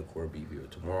getting another corned beef either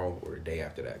tomorrow or the day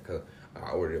after that, cause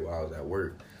I ordered it while I was at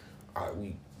work.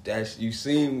 You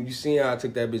seen how I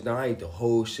took that bitch down? I ate the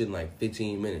whole shit in like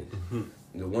 15 minutes.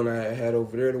 The one I had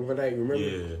over there, the one night, remember?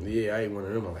 Yeah, I ate one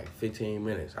of them in like 15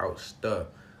 minutes. I was stuck.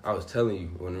 I was telling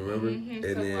you, remember? And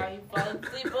so then, why you fall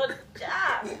asleep on the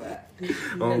job?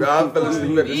 oh God, I fell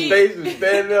asleep at the station,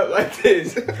 standing up like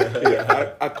this.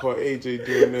 Yeah, I caught AJ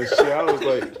doing that shit. I was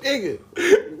like,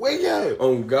 nigga, wake up.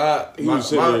 Oh God, He was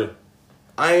sitting there.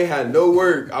 I ain't had no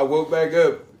work. I woke back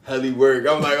up, heli work.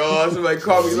 I'm like, oh, somebody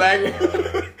called me lagging.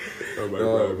 Oh my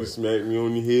God, he smacked me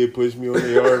on the head, pushed me on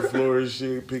the yard floor and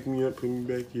shit, pick me up, put me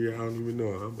back here. I don't even know.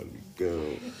 I'm about to be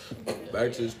gone.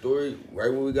 Back to the story.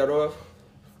 Right when we got off,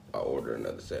 I ordered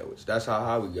another sandwich. That's how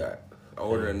high we got. I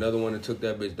ordered another one and took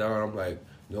that bitch down. I'm like,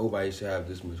 nobody should have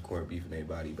this much corned beef in their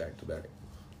body back to back.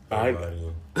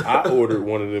 I ordered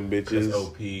one of them bitches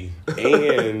OP.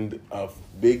 and a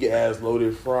big ass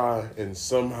loaded fry, and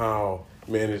somehow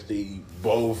managed to eat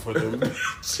both of them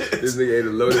bitches. This nigga ate a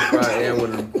loaded fry and one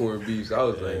of them corned beefs. I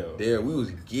was like, damn, we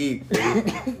was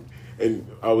geeked. And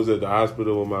I was at the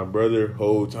hospital with my brother.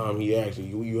 Whole time he asked me,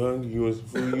 "You hungry? You want some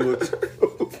food? You want some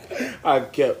food?" I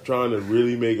kept trying to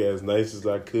really make it as nice as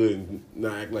I could and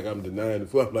not act like I'm denying the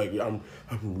food. I'm like, I'm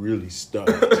really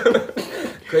stuffed.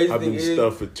 Crazy I've been thing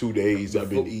stuffed for 2 days. I've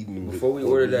been eating them. Before we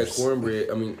ordered that cornbread,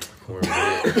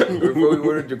 before we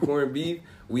ordered the corned beef,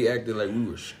 we acted like we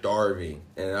were starving,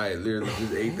 and I literally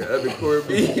just ate the other corned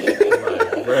beef.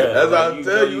 That's how I'm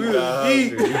telling you, we was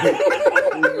geek.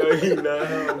 You're not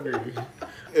hungry.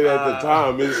 And at the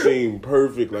time, it seemed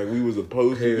perfect. Like we was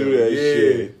supposed to do that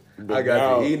shit. But I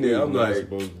got to eating it. I'm not like,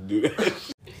 supposed to do that.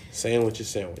 Sandwiches.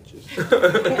 So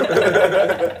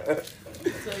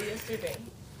yesterday,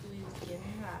 we was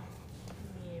getting high.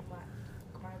 Me and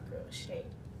my girl, Shay.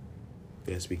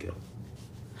 Yes, we go.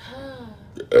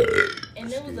 And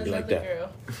there was another like that? girl.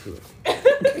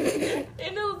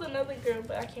 And there was another girl,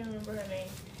 but I can't remember her name.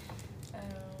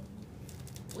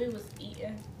 We was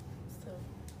eating some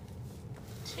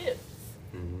chips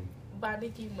by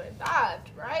Nicki Minaj,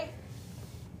 right?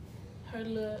 Her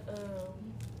little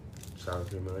sour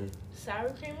cream and onion. Sour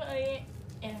cream and onion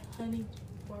and honey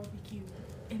barbecue.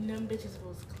 And them bitches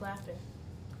was clapping.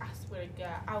 I swear to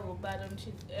God, I will buy them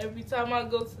chips every time I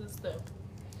go to the store.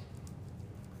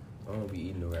 I don't be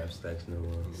eating no rap stacks no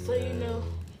more. So you know.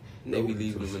 They be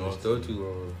leaving them in the store too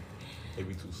long. They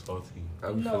be too salty.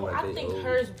 No, I think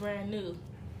hers brand new.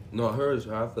 No, hers.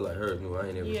 I feel like hers new. I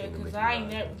ain't never Yeah, seen them. because I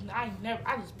ain't never.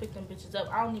 I just picked them bitches up.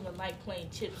 I don't even like plain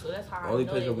chips, so that's how Only I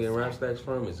know place it I'm getting was rap stacks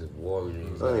from is at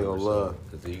Walgreens. I ain't gonna lie.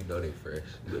 Because you know they fresh.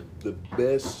 The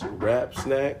best rap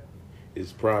snack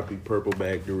is probably purple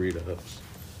bag Doritos.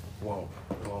 Won't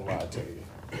lie to you.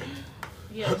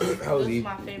 Yes, those eating-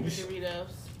 my favorite Doritos.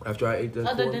 After I ate that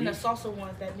Other corned than the beef, salsa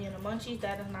ones that be in the munchies,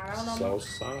 that is not out no more.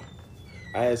 Salsa.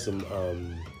 I had some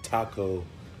taco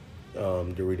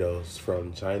Doritos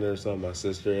from China or something. My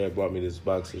sister had bought me this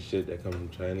box of shit that comes from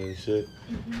China and shit.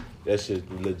 Mm-hmm. That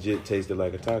shit legit tasted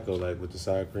like a taco, like with the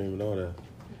sour cream and all that.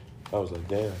 I was like,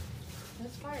 damn.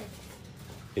 That's fire.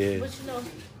 Yeah. But you know,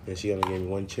 And she only gave me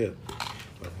one chip.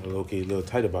 I'm low-key a little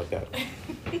tight about that.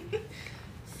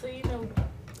 so you know.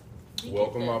 we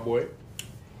welcome, get my the- boy.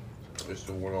 It's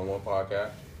the one-on-one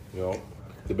podcast. You know,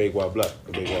 the Big Wild Black.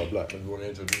 The Big Wild Black. If you want to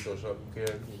introduce yourself, you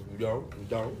can. You don't. You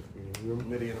don't.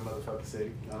 Mitty in the motherfucking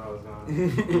city. I know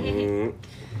what's going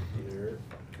Mhm.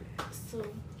 So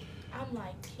I'm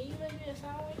like, can you make me a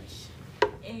sandwich?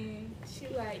 And she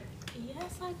like,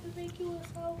 yes, I can make you a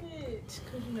sandwich.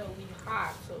 Cause you know we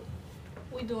hot, so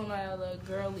we doing all that little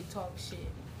girly talk shit.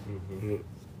 Mhm.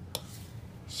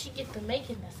 She get to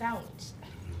making the sandwich.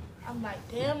 I'm like,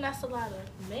 damn, that's a lot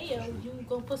of mayo. You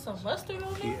gonna put some mustard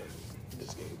on Yeah. there?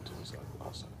 This game was like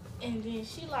awesome. And then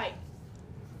she like,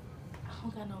 I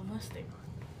don't got no mustard.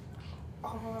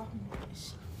 Oh,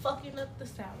 she fucking up the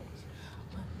sandwich.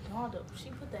 But no, though, she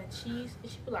put that cheese,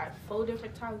 and she put like 4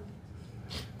 different types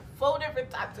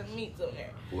of meats on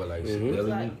there. What, like Mhm. It belly was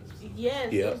like, meat? yes,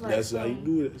 it Yeah, was like that's how you some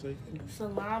do it. That's how you do it.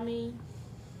 salami,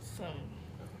 some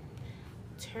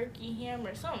turkey ham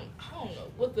or something. I don't know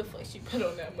what the fuck she put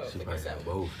on that She motherfucker might have sandwich.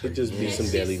 both. It just be And some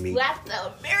she deli meat. slapped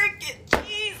the American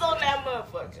cheese on that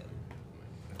motherfucker.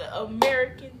 The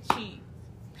American cheese.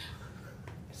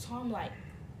 So I'm like,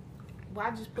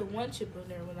 why just put one chip on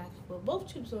there when I could put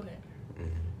both chips on there?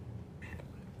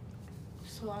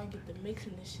 So I get to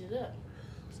mixing this shit up.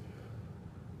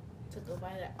 Took a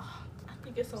bite of, I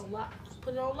think it's on live.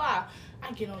 Put it on live.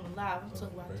 I get on the live. I'm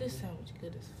talking about this sandwich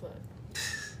good as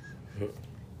fuck.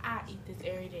 I eat this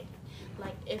every day.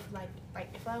 Like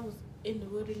if I was in the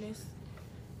wilderness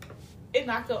and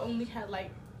I could only have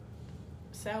like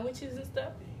sandwiches and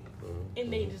stuff,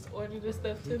 and they just order the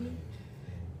stuff to me,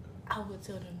 I would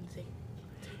tell them to take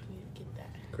me to get that.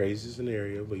 Crazy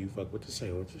scenario, but you fuck with the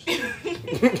sandwiches.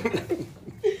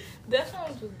 That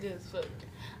sandwich was good as fuck.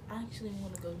 I actually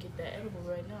want to go get that edible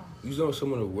right now. You know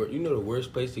some of the worst. You know the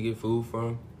worst place to get food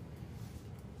from?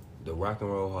 The Rock and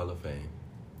Roll Hall of Fame.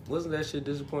 Wasn't that shit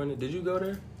disappointing? Did you go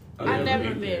there? I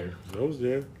never been. I was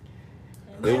there.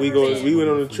 I Then we never been. went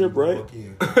on a trip, right? Walk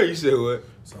in. You said what?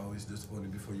 It's always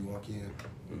disappointing before you walk in.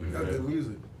 You got good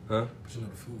music, Huh? but you know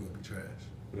the food gonna be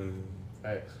trash.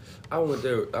 Facts. I went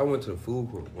there. I went to the food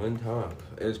court one time.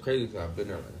 It's crazy because I've been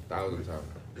there like 1,000 times.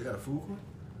 They got a food court?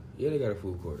 Yeah, they got a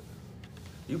food court.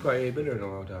 You probably ain't been there in a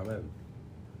long time, have you?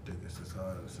 I think it's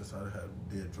since I had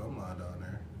did drumline down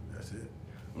there. That's it.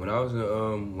 When I was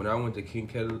in, when I went to King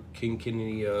Kennedy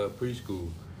preschool,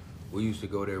 we used to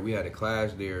go there. We had a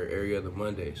class there every other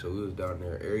Monday, so we was down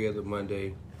there every other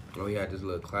Monday, and we had this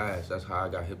little class. That's how I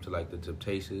got hip to like the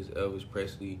Temptations, Elvis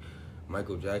Presley,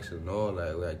 Michael Jackson, and all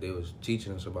that. Like they was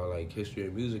teaching us about like history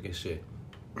and music and shit.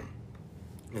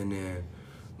 And then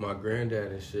my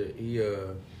granddad and shit, he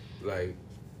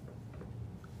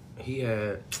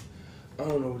had, I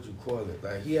don't know what you call it.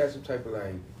 Like he had some type of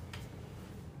like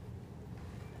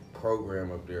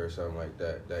program up there or something like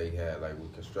that he had like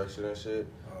with construction and shit,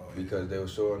 because they were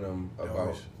showing them They about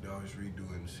always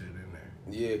redoing shit in there.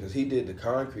 yeah, because he did the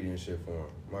concrete and shit for him.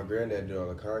 My granddad did all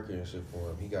the concrete and shit for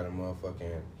him. He got a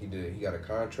he got a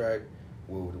contract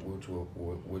with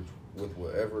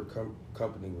whatever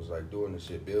company was like doing the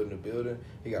shit, building the building.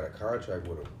 He got a contract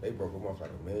with them. They broke him off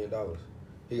like $1 million.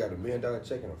 He got $1 million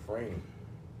check in a frame.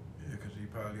 Yeah, because he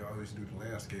probably always do the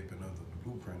landscaping of the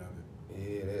blueprint of it.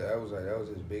 Yeah, that was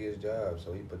his biggest job.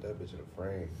 So he put that bitch in a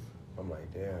frame. I'm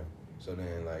like, damn. So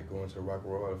then, like, going to the Rock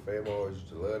and Roll Hall of Fame, I always used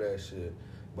to love that shit.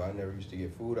 But I never used to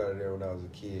get food out of there when I was a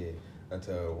kid.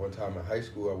 Until one time in high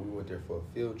school, we went there for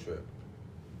a field trip.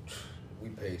 We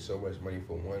paid so much money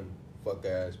for one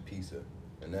fuck-ass pizza.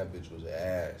 And that bitch was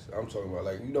ass. I'm talking about,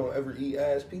 like, you don't ever eat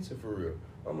ass pizza for real.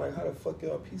 I'm like, how the fuck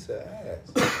y'all pizza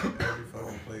ass? Every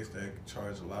fucking place that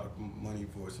charge a lot of money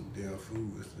for some damn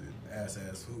food is the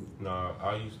ass food. No,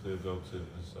 I used to go to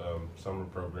this summer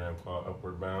program called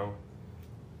Upward Bound.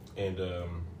 And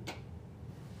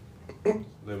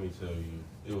let me tell you,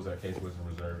 it was at Case Western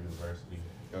Reserve University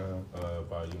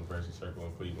by University Circle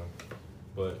in Cleveland.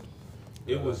 But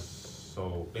it was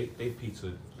so, they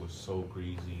pizza was so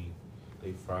greasy.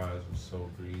 they fries was so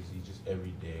greasy, just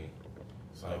every day.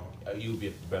 It's like you'd be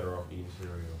better off eating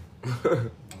cereal.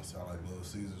 That sound like Little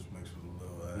Caesars mixed with a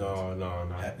little ass. No,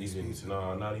 not Happy's even. pizza.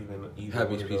 No, not even. Either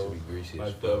Happy's one of pizza those. be greasy.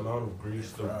 Like the amount of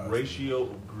grease, the Fries, ratio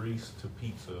of grease to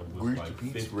pizza was Grease like to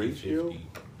pizza 50, ratio?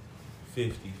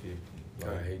 50.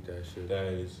 I hate that shit. That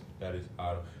is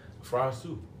out of fries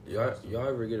too. Y'all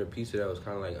ever get a pizza that was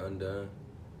kind of like undone,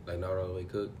 like not all the way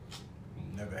cooked?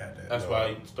 Never had that. That's why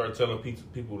I start telling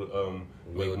people to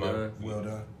Well done. Well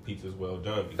done. Pizza's well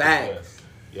done. Because, Facts.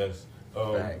 Yes.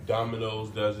 Facts. Domino's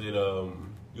does it.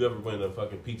 You ever went to a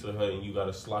fucking Pizza Hut and you got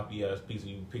a sloppy ass pizza?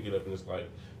 You pick it up and it's like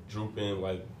drooping,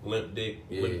 like limp dick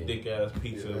ass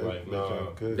pizza. Yeah, like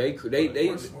nah. They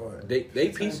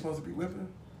pizza. supposed to be whipping?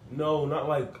 No, not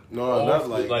like No, not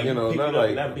like you know, pick not it up like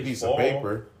and that a bitch piece fall. of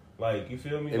paper. Like, you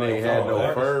feel me? It like, ain't had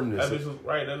no firmness. That bitch was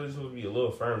right. That bitch supposed to be a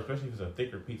little firm, especially if it's a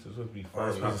thicker pizza. It's supposed to be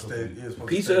firm.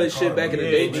 Pizza Hut shit back in the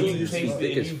day too used to be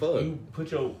thick as fuck.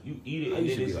 You eat it I and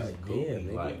used then to it's be just like, gooey. damn,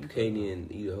 nigga, Like, you can't even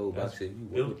eat a whole box of you.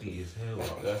 filthy as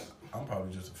hell. I'm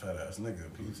probably just a fat ass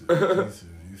nigga. Pizza.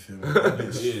 You feel me? That bitch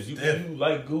It is. You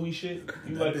like gooey shit?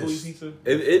 You That like gooey bitch- pizza?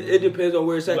 It depends on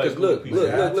where it's at. You Cause like look.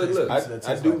 pizza.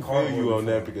 I do feel you on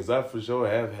that because I for sure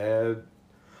have had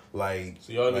like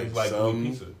So y'all niggas like gooey some,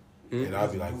 pizza? and I'll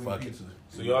be like, fuck it.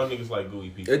 So y'all niggas like gooey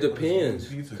pizza? It depends.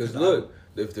 Pizza, Cause 'cause look,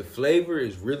 if the flavor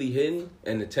is really hidden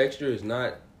and the texture is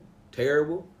not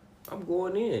terrible, I'm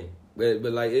going in. But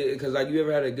like, cause like you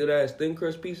ever had a good ass thin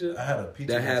crust pizza I had a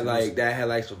pizza that had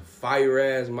like some fire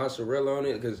ass mozzarella on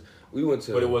it? Cause we went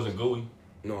to. But it wasn't gooey.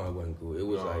 No, it wasn't good. It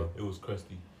was it was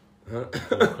crusty. huh?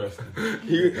 It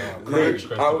was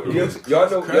crusty. Y'all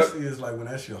know. Crusty is like when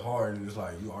that shit hard and it's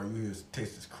like you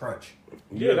taste this crunch.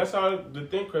 Yeah, that's how the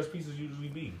thin crust pizzas usually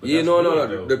be. But Yeah, that's no.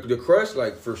 good, though. The crust,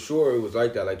 like for sure, it was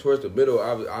like that. Like towards the middle,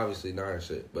 obviously not and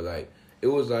shit. But like it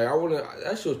was like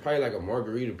that shit was probably like a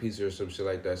margarita pizza or some shit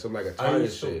like that. Something like a Italian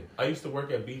shit. I used to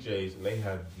work at BJ's and they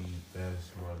had the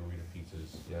best margarita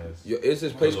pizzas. Yes. It's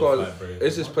this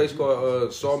place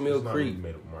called Sawmill Creek. Really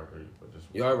made of margarita, but just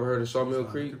Y'all ever heard of Sawmill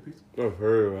Creek? I've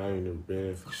heard. I ain't never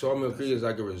been. Sawmill Creek is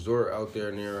like a resort out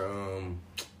there near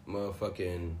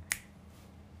motherfucking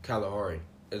Kalahari.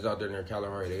 It's out there near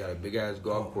Kalahari. They got a big ass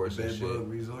golf course and shit. Bed-bug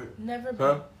resort? Never been.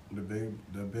 Huh? The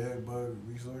bed-bug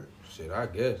resort? Shit, I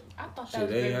guess. I thought that Shit, was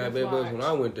they ain't had bed bugs when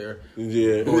I went there.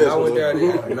 Yeah. But when I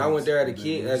went there,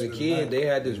 as a kid, they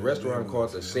had this restaurant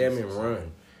called the Salmon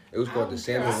Run. It was called the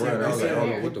Salmon Run. I was like, I don't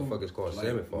know what the fuck it's called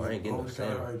salmon for. I ain't getting no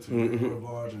salmon.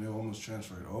 Large and they almost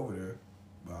transferred over there.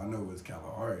 But I know it's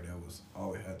Kalahari that was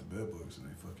always had the bed bugs and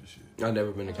they fucking shit. I've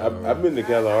never been to Kalahari. I've been to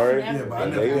Kalahari. Yeah, but I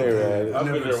and never they been ain't there. had it. I've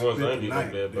been there once. I spent ain't the get no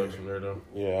night bad bugs there. from there though.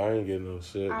 Yeah, I ain't getting no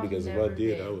shit I've because if I never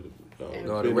did, been. I would.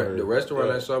 No, the restaurant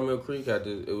at Sawmill Creek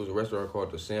it was a restaurant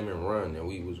called the Salmon Run, and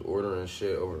we was ordering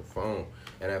shit over the phone.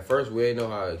 And at first, we didn't know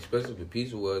how expensive the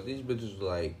pizza was. These bitches was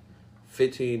like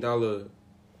 $15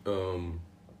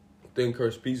 thin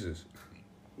crust pizzas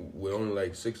with only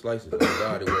like 6 slices. Thank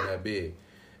God, it wasn't that big.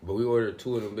 But we ordered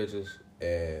 2 of them bitches,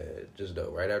 and just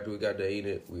right after we got to eat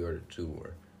it, we ordered 2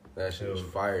 more. That shit was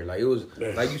fire. Like it was,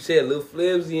 like you said, a little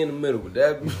flimsy in the middle, but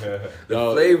the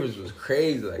flavors was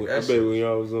crazy. Like I that bet shit. when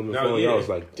y'all was on the phone, y'all was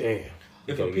like, damn.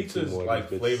 If a pizza's like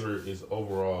flavor is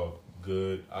overall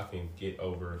good, I can get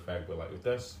over the fact. But like if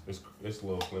it's a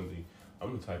little flimsy,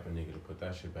 I'm the type of nigga to put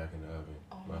that shit back in the oven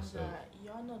myself. God.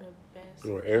 Y'all know the best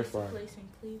Or air fryer. place in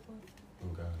Cleveland? Oh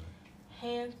God.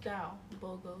 Hands down,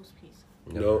 Bogo's Pizza.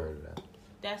 Never Nope. heard of that.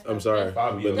 That's I'm sorry.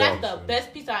 Fabio's That's pizza. the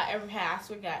best pizza I ever had. I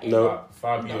swear to God. No. In the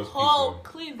Fabio's whole pizza.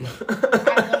 Cleveland.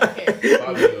 I don't care.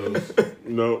 Fabio's.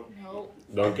 No, Nope.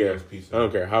 don't care. Fabio's pizza. I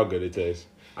don't care how good it tastes.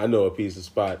 I know a pizza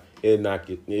spot. It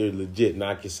legit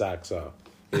knock your socks off.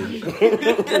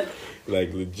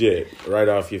 Like legit, right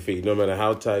off your feet. No matter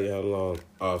how tight, how long,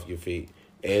 off your feet.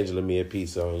 Angela Mia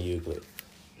Pizza on Euclid.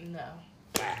 No.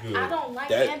 Good. I don't like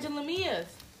That- Angela Mia's.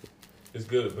 It's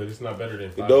good, but it's not better than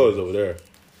The Fabio's. door's over there.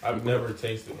 I've never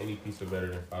tasted any pizza better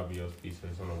than Fabio's pizza.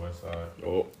 It's on the west side.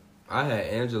 Oh, I had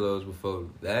Angelo's before.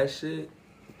 That shit,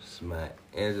 smack.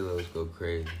 Angelo's go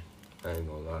crazy. I ain't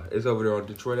gonna lie. It's over there on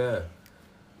Detroit Ave.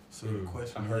 So the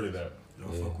question I heard of that. Y'all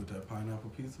fuck with that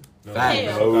pineapple pizza? No, Facts.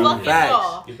 Hell, fuck it Facts.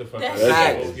 all. Get the fuck That's out of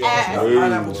facts. here. ass.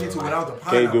 Pineapple pizza without the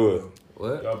pineapple. Can't do it.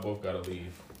 What? Y'all both gotta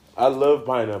leave. I love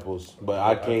pineapples, but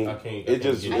I can't. It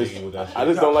just. get jiggy with that shit. I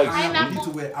just don't like. Pineapple? Pizza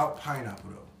without pineapple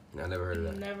though. I never heard of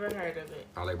that. Never heard of it.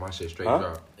 I like my shit straight Huh?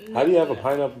 drop. How do you have a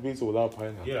pineapple pizza without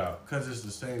pineapple? Yeah. Cause it's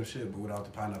the same shit but without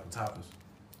the pineapple toppings.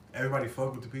 Everybody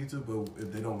fuck with the pizza, but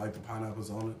if they don't like the pineapples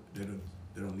on it,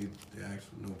 they don't need the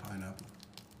actual no pineapple.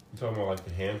 You talking about like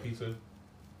the ham pizza?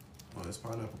 Well, it's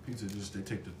pineapple pizza. Just they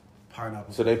take the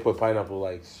pineapple. So they put pineapple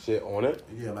like shit on it?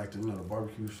 Yeah, like the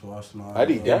barbecue sauce and all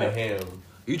I'd eat And that. the ham.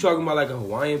 You talking about like a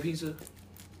Hawaiian pizza?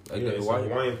 Like Yeah, the it's a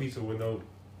Hawaiian pizza with no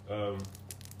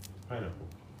pineapple.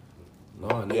 No,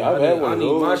 nigga, Yeah, I've had one I of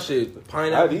need my those. shit. I'd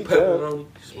Pineapple, eat pepperoni.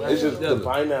 smash It's just together. the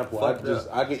pineapple. Fuck that.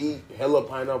 I could eat hella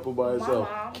pineapple by My itself.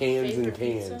 mom's Cans and favorite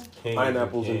cans. pizza. Cans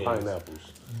Pineapples and cans. pineapples.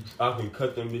 I can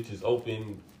cut them bitches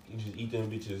open. You just eat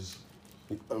them bitches.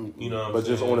 You know what I'm But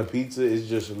just saying? on a pizza, it's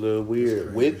just a little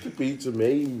weird. With the pizza,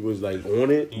 maybe was like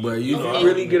on it. Bro, you Okay.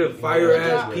 really get a fire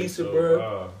Yeah. ass pizza,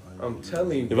 bro. I'm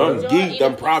telling you, If bro. I'm Y'all geeked, eat I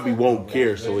a probably pizza? won't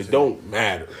care, so it don't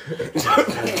matter.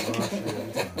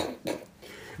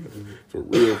 For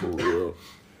real, for real.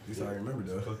 At least I remember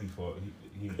though. Cookie for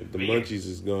If the munchies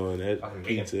is gone, that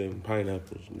pizza and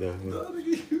pineapples. No.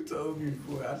 You told me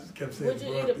before. I just kept saying. Would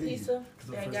you eat a pizza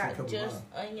that got just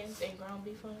onions and ground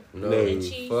beef on it? No, And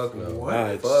cheese? fuck no.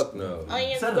 What? Fuck no.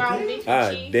 Onions, Is that a ground thing? beef,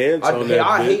 and cheese. Dance on that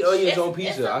I hate bitch. onions on It's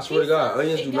pizza. a I swear to God, pizza.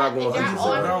 onions It do got- not go it on got Onions pizza.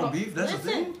 and all- ground beef? That's a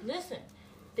thing? Listen.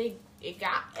 It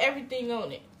got everything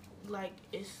on it. Like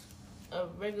it's a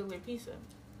regular pizza.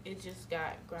 It just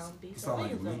got ground beef and Sound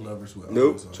like onions meat on lovers with Nope.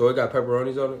 onions on it. So it got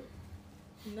pepperonis on it?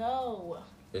 No.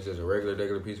 It's just a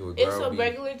regular pizza with It's ground a beef.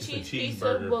 regular It's a cheese pizza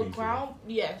cheeseburger with pizza. ground.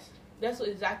 Yes, that's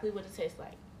exactly what it tastes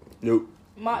like. Nope.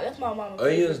 That's my mama's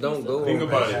Onions favorite don't pizza. go Think on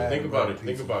about pizza. it. Think about it. Pizza.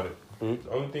 Think about it. Hmm?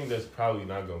 The only thing that's probably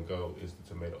not gonna go is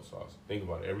the tomato sauce. Think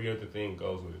about it. Every other thing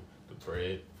goes with it. The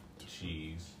bread, the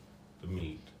cheese, the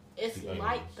meat. It's The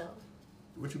light onions. though.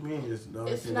 What you mean? It's the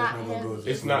only It's thing not that's not gonna go. heavy.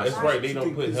 is It's not. It's What right. They you don't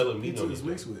think put pizza- hella meat pizza on is it.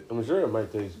 mixed with. I'm sure it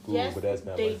might taste good, Yes, but that's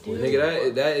not they my do. flavor.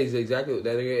 Nigga, that is exactly what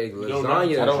that nigga don't lasagna know.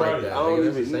 is I don't- like I that. don't Nigga,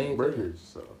 that's even the eat same burgers,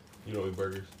 so You don't eat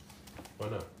burgers? Why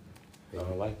not? I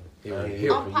don't like it. He'll- I ain't he'll- here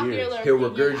for years. Unpopular He'll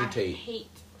opinion, regurgitate. I hate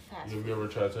fast You food. ever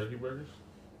tried turkey burgers?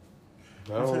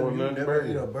 I don't want nothing never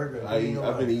eat a burger. burger.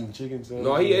 I've been eating chicken sandwiches.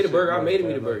 No, he ate a and burger. shit I made him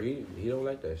like eat a that. burger. He don't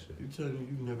like that shit. You telling me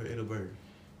you never ate a burger?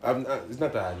 It's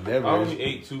not that I never. I only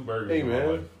ate 2 burgers Hey in my man,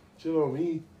 life. chill on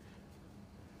me.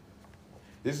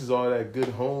 This is all that good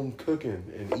home cooking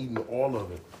and eating all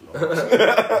of it.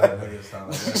 Nigga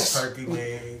sound like that. Turkey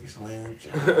legs, lamb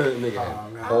chop,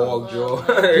 Nigga, hog jaw.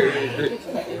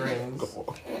 rings.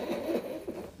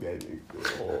 That nigga,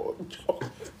 oh,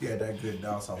 Yeah, that good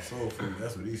down south soul food.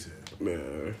 That's what he said.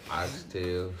 man.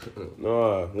 Oxtail.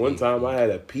 No, one time I had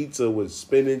a pizza with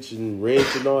spinach and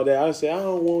ranch and all that. I said, I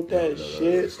don't want that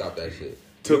shit. Stop that shit.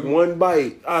 Took one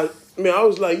bite. I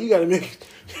was like, you gotta make.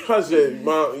 I said,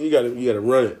 Mom, you gotta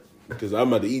run it because I'm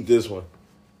about to eat this one.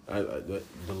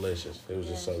 Delicious. It was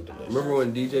just so delicious. Remember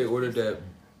when DJ ordered that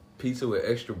pizza with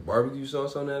extra barbecue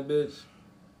sauce on that bitch?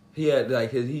 He had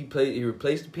like he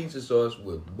replaced the pizza sauce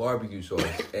with barbecue sauce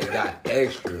and got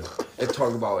extra. And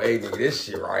talk about, hey, nigga, this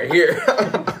shit right here.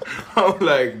 I'm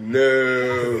like,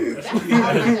 no.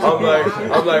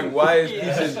 I'm like, why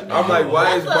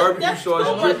is barbecue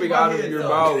sauce dripping out of your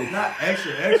mouth? Not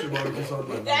extra barbecue sauce,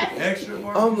 but extra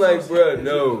barbecue I'm like, sauce. bruh,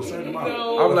 no.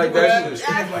 I'm like, that shit.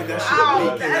 Like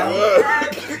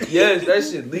that shit. Yes, that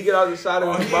shit leaking out the side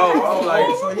of his mouth. I'm like,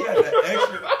 so he had that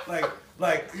extra,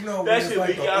 like you know, when That it's shit like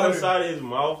leak the out order- inside of his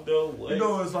mouth though. What? You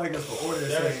know, it's like it's the order that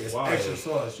That's say it's wild. extra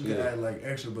sauce. You can Yeah. add like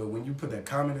extra, but when you put that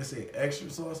comment that say extra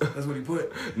sauce, that's what he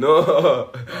put. no,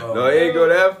 he ain't go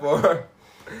that far.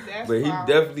 That's But he wild.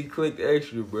 definitely clicked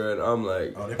extra, bro. And I'm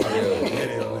like, Oh, they probably get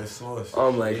it on that sauce.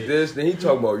 I'm like this. Then he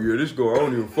talking about, yeah, this go. I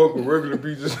don't even fuck with regular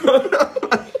pizza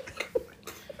sauce.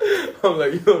 I'm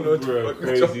like, you don't know what the Bruh, fuck you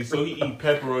crazy. talking So he eat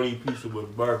pepperoni pizza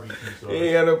with barbecue sauce. He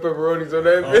ain't got no pepperonis on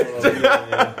that bitch.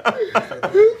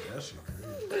 That shit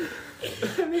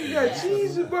crazy. He got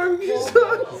cheese and barbecue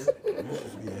sauce. You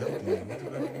should be healthy.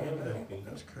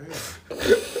 That's crazy.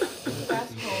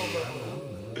 That's horrible.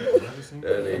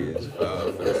 That nigga is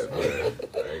foul for that, man.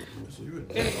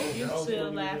 Like, You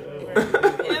still laughing, bro.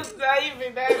 It's not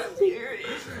even that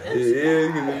serious. it is,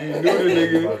 because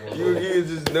if you knew the nigga, you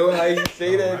just know how he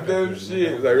say that dumb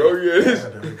shit. Like, oh yeah,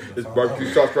 this barbecue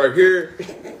sauce right here.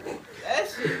 That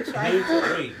shit trying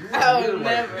Wait, I you would were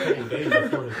like never. a couple days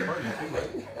before his party, too.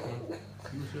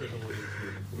 He was here somewhere.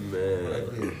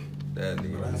 Man, that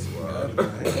nigga is wild.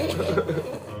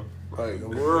 Like,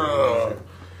 bro,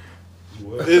 He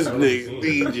was. this I nigga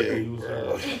seen him. DJ. He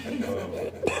was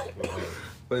here.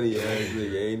 Funny ass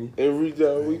nigga, ain't he? Every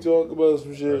time we talk about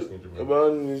some shit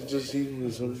about him, it's just he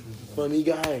was some funny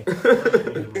guy.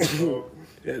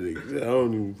 That nigga said, I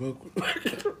don't even fuck with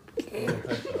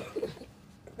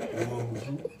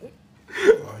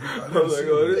I'm like,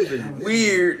 oh, this nigga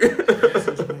weird.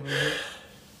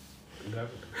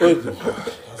 What the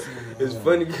fuck? It's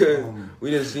funny because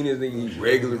we done seen this nigga eat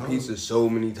regular pizza so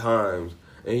many times.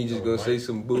 And he just gonna say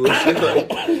some bullshit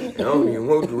like, I don't even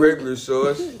want the regular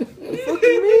sauce.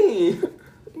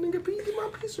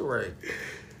 pizza right.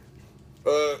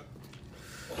 Uh,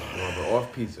 No, but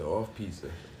off pizza.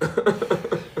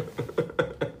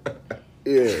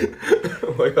 yeah.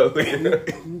 Like I was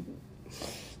thinking.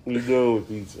 We go with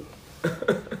pizza.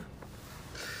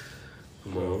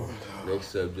 Come on. Next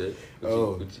subject.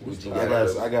 What you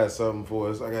I got something for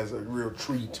us. I got a real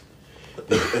treat.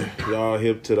 Y'all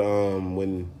hip to the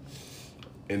when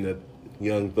in the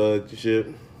Young Thug shit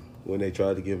when they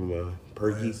tried to give him a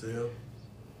perky.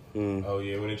 Oh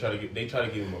yeah, when they try to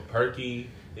give him a perky,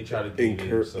 they try to give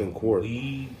him some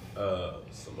weed,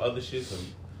 some other shit,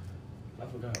 I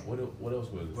forgot what else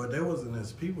was it? But there wasn't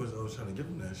his people that was trying to give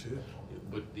him that shit.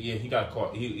 But yeah, he got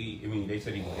caught. I mean, they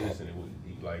said he was innocent.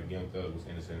 Like Young Thug was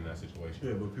innocent in that situation.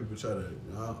 Yeah, but people try to.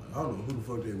 I don't know who the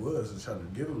fuck they was and trying to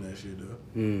give him that shit though.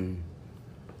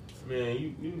 Man,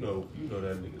 you know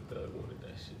that nigga Thug wanted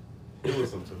that shit. It was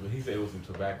some. He said it was some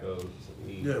tobacco, some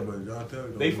weed. Yeah, but Young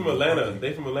Thug. They from Atlanta.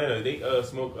 They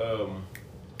smoke.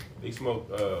 They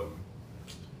smoke.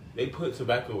 They put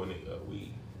tobacco in the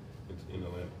weed in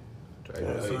Atlanta.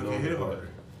 Yeah, so it can hit harder.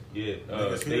 Yeah,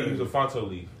 they use a Fonto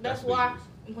leaf. That's why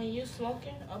when you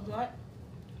smoking a blunt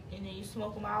and then you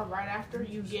smoke them out right after,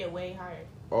 you get way higher.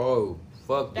 Oh,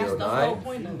 fuck That's Bill the Nye. whole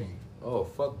point of it. Oh,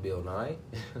 fuck Bill Nye.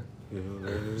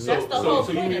 That's the whole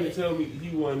So you point mean of to it. tell me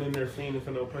he wasn't in there fiending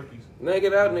for no perkies?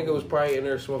 Nigga, that nigga was probably in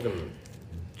there smoking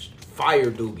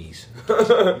fire doobies.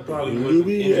 He probably wasn't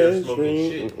in there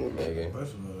smoking shit. Nigga.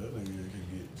 First of all, that nigga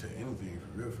can get to anything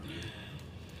for real.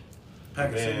 Pack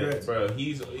of Man, cigarettes. bro,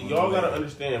 y'all gotta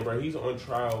understand, bro. He's on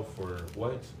trial for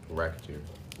what? Racketeer.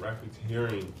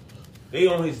 Racketeering. They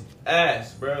on his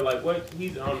ass, bro. Like what?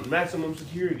 He's on maximum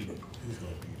security. He's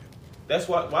gonna beat it. That's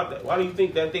why do you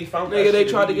think that they found that Nigga, they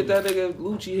shit tried to get immediately? that nigga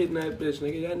Lucci hitting that bitch.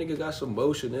 Nigga, that nigga got some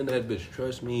motion in that bitch.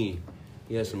 Trust me.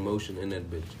 He has some motion in that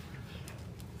bitch.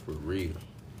 For real.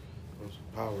 Some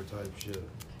power type shit.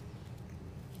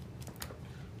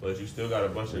 But you still got a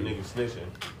bunch of niggas snitching.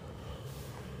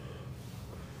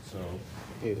 So,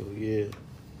 Hell yeah.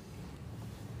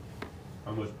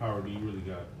 how much power do you really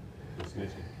got for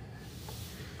snitching?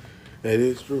 That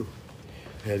is true.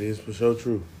 That is for sure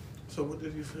true. So what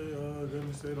did he say?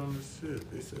 Gunna said on this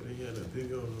shit. They said he had a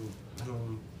video of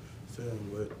him saying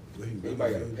what he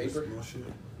Anybody got a did, paper? small shit.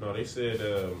 No, they said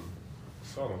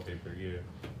it's all on paper, yeah.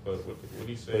 But what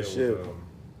he said But was shit,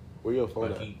 where your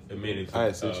phone like at? he admitted to, I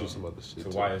had sent you some other shit to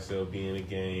too. YSL being a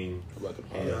gang. About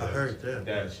the and, Yeah, I heard that.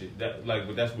 That shit.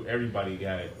 But that's what everybody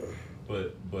got.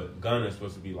 But Gunna's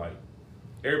supposed to be like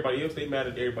everybody else. They mad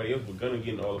at everybody else, but Gunna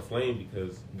getting all the flame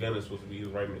because Gunna's supposed to be his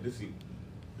right man.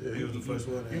 Yeah, he was the first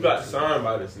one. You got signed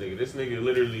by this nigga. This nigga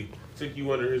literally took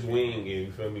you under his wing, and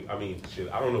you feel me? I mean,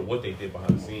 shit. I don't know what they did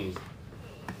behind the scenes,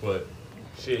 but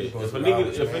shit. If a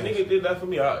nigga did that for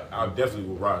me, I definitely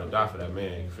would ride or die for that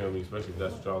man. You feel me? Especially if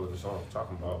that's what y'all in the song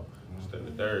talking about. Just in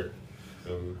the third.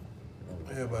 Feel me?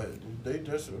 Yeah, but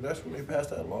that's when they passed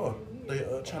that law. They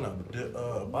trying to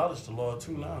abolish the law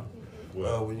too now.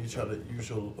 What? When you try to use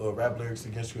your rap lyrics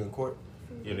against you in court.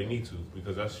 Yeah, they need to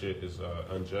because that shit is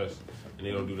unjust, and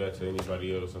they don't do that to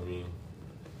anybody else. I mean,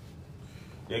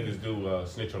 niggas do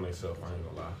snitch on themselves. I ain't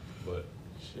gonna lie, but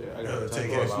Shit, I got a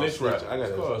take topic it. about Snitch rap. I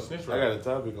It's called snitch rap. got a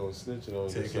topic on snitching on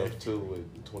Take yourself it. too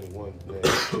with 21. Man,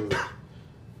 too. I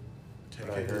Take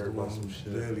heard the about one some who shit.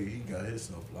 literally he got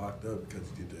himself locked up because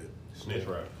he did that. snitch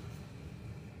rap.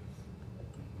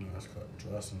 No, it's called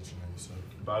dry snitching on yourself.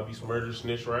 Bobby Smurder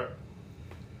snitch rap.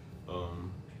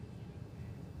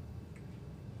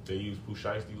 They use Pooh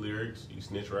Shiesty lyrics. He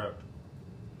snitch rapped.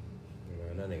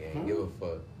 Man, that nigga ain't give a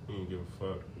fuck. He didn't give a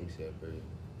fuck. He said pretty.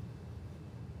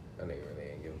 That nigga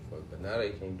really ain't give a fuck. But now they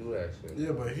can't do that shit.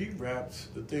 Yeah, but he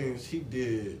rapped the things he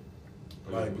did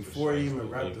Oh, like yeah, before he Shiesty, even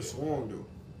rapped yeah. the song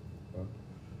though.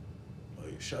 Huh?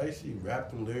 Like Shiesty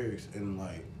rapped them lyrics and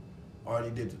like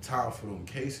already did the time for them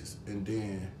cases, and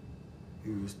then he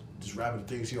was just rapping the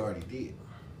things he already did.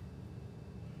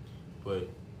 But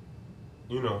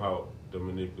you know how the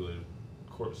manipulative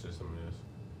court system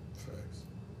is. Facts.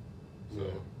 So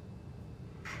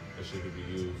that shit could be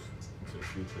used into the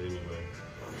future anyway.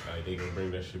 Like they gonna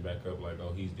bring that shit back up like,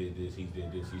 oh, he did this, he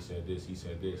said this, he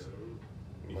said this.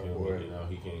 You feel me? And now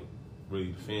he can't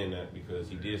really defend that because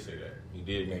he did say that. He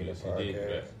did do Making a this, he did do podcast.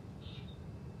 that.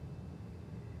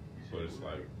 But it's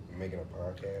like Making a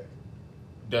podcast.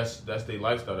 that's their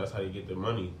lifestyle, that's how they get their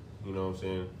money. You know what I'm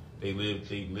saying? They live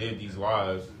these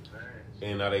lives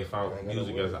and now they found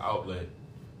music as an outlet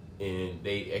and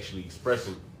they actually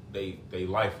expressing they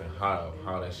life and how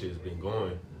that shit's been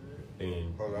going.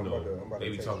 And Hold on, you know, I'm about to they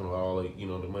be text talking about all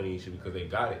the money and shit because they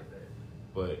got it.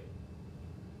 But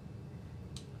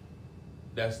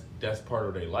that's part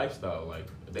of their lifestyle. Like,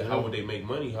 how would they make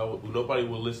money? Nobody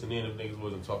would listen in if niggas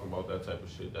wasn't talking about that type of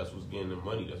shit. That's what's getting them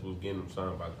money. That's what's getting them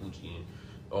signed by Gucci and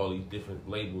all these different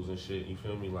labels and shit. You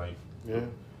feel me? Like, yeah.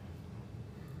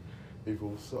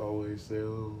 People always say,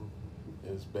 "Oh,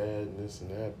 it's bad and this and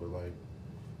that," but like,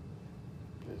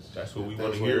 that's what we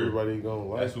want to hear. Everybody gonna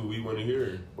like. That's what we want to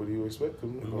hear. What do you expect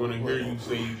them? We want to hear you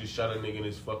say you just shot a nigga in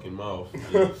his fucking mouth.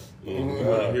 And we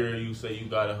want to hear you say you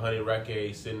got 100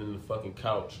 rackets sitting in the fucking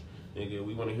couch. Nigga,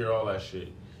 we want to hear all that shit.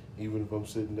 Even if I'm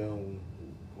sitting down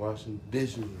washing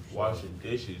dishes. Washing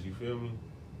dishes, you feel me?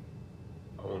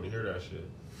 I want to hear that shit.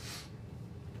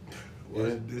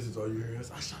 Washing dishes, all you hear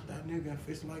is, I shot that nigga in the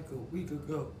face like a week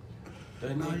ago.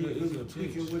 That now nigga he is a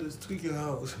tweaking bitch. with his tweaking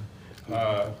house.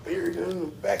 Here in the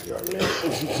backyard, man.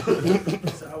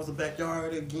 So I was in the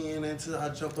backyard again until I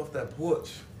jumped off that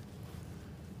porch.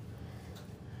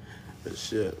 But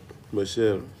shit.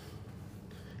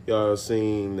 Y'all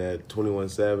seen that 21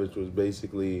 Savage was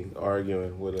basically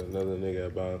arguing with another nigga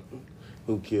about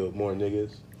who killed more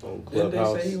niggas on Clubhouse.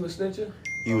 Didn't they say he was snitching?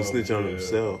 He was snitching on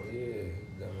himself.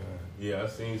 Yeah, I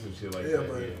seen some shit like Yeah,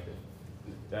 that. but- Yeah.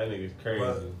 That nigga's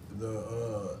crazy.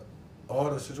 But all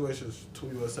the situations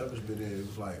 21 Savage been in, it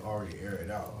was like already aired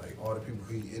out. Like all the people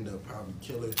he ended up probably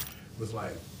killing was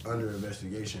like under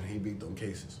investigation. He beat them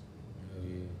cases.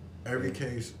 Every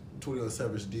case 21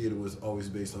 Savage did was always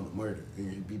based on a murder, and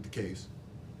he beat the case.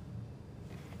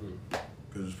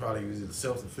 Because it's probably either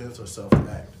self-defense or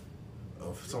self-act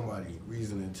of somebody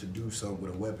reasoning to do something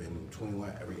with a weapon, and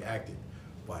 21 reacted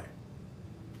by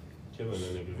Killing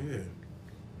that nigga. yeah.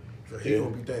 So he gonna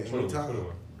beat that every 21, time.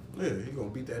 21. Yeah, he gonna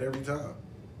beat that every time.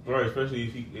 Right,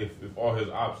 especially if all his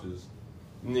ops is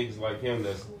niggas like him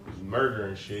that's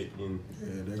murdering shit and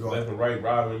Yeah, they left go. and right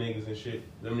robbing niggas and shit.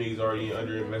 Them niggas already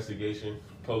under investigation.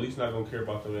 Police not gonna care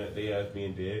about them they ass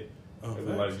being dead. They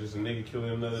be like just a nigga killing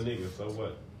another nigga. So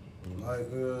what? Like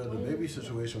the baby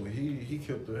situation where he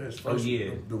killed his first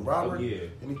yeah. the robber Oh, yeah.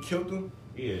 and he killed him.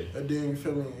 Yeah. And then you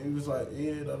feel me? He was like,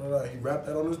 yeah, da da da. He rapped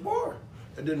that on his bar.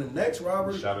 And then the next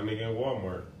robber, Shot a nigga in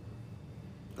Walmart.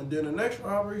 and then the next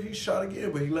robber, he shot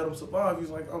again, but he let him survive. He's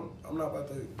like, I'm not about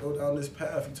to go down this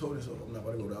path. He told himself, I'm not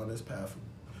about to go down this path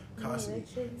constantly.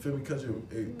 Feel me? Because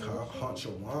it haunts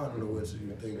your mind in the ways of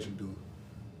the things you do.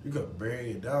 You could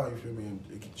bury it down, you feel me? And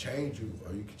it can change you,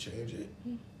 or you can change it.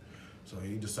 So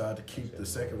he decided to keep the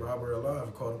second robber alive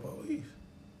and call the police.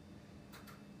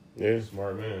 Yeah.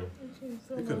 Smart man.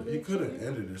 He could have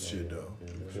ended this shit though.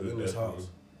 Yeah, In this definitely. house.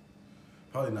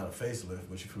 Probably not a facelift,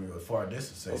 but you feel me? As far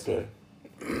distance facelift.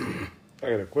 Okay. I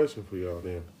got a question for y'all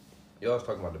then. Y'all was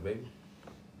talking about the baby?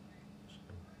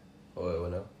 Oh,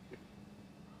 no?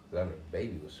 That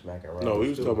baby was smacking around. No, we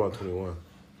was talking about 21.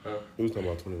 Huh? We was talking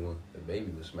about 21. The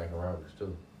baby was smacking around us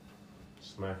too.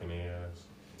 Smacking their ass.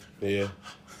 Yeah.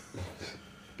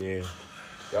 Yeah.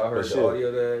 Y'all heard But the shit. audio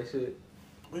of that shit?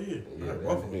 Oh yeah. Yeah, Like,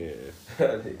 both of them. Yeah.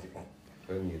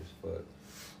 Funny as fuck.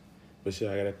 But shit,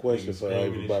 I got a question Niggas for screaming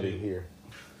and everybody shit. here.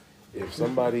 If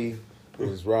somebody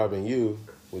was robbing you,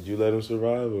 would you let them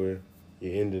survive or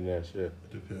you ending that shit?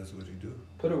 Depends what you do.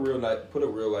 Put a real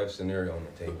life scenario on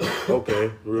the table.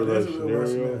 Okay. Real That life is a real life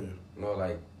scenario. No,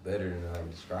 like better than like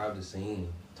describe the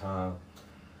scene, time.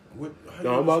 How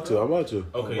No, you I'm about to. describe- I'm about to.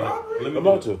 Okay. robbery? Let I'm me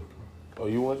about do it. to. Oh,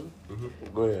 you want to?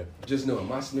 Mhm. Go ahead. Just know in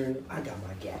my scenario, I got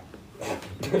my gap.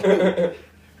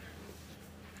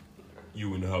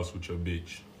 You in the house with your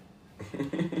bitch.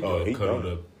 He Cuddled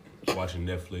done. up, watching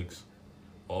Netflix.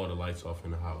 All the lights off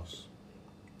in the house.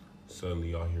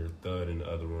 Suddenly y'all hear a thud in the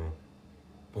other room.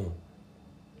 Boom.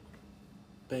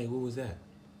 Bang, what was that?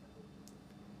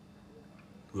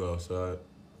 Go outside.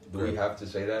 Do we have to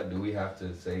say that? Do we have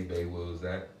to say, babe, what was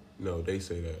that? No, they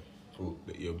say that. Who?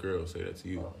 Your girl say that to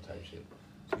you. Oh, type shit.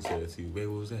 She said that to you. Babe,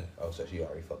 what was that? Oh, so she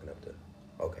already fucking up the.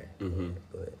 Okay. Mm-hmm.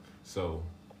 Go ahead. So,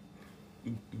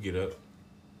 you get up,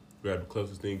 grab the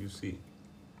closest thing you see.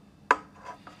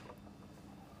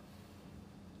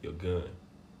 Your gun.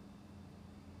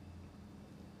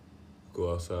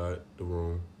 Go outside the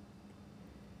room,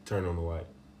 turn on the light.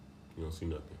 You don't see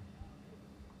nothing.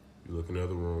 You look in the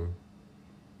other room.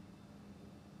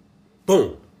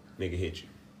 Boom! Nigga hit you.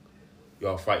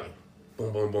 Y'all fighting.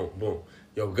 Boom, boom, boom, boom.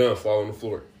 Your gun fall on the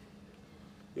floor.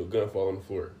 Your gun fall on the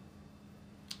floor.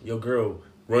 Your girl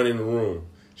run in the room.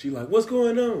 She like, what's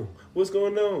going on? What's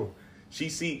going on? She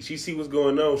see what's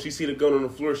going on. She see the gun on the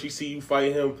floor. She see you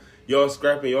fighting him. Y'all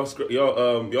scrapping. Y'all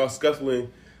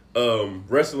scuffling,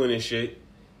 wrestling and shit.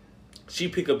 She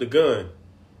pick up the gun.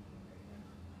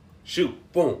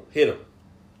 Shoot. Boom. Hit him.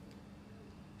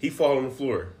 He fall on the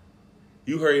floor.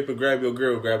 You hurry up and grab your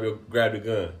girl. Grab the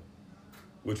gun.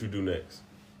 What you do next?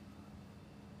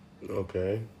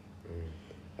 Okay.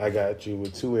 I got you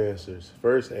with 2 answers.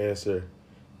 First answer,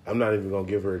 I'm not even going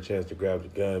to give her a chance to grab the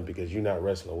gun because you're not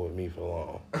wrestling with me for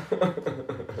long.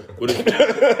 What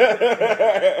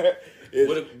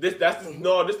if this? That's the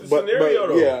scenario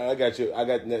though. Yeah, I got you. I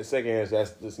got that second answer.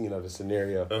 That's just, the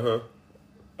scenario.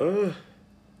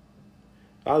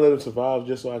 I let him survive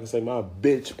just so I can say my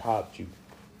bitch popped you,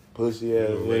 pussy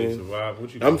ass man.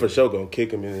 I'm for sure gonna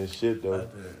kick him in his shit though.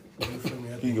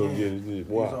 He gonna get his He's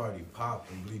already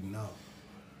popped and bleeding out.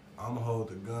 I'm gonna hold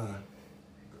the gun.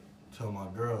 Tell my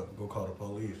girl go call the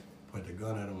police. Point the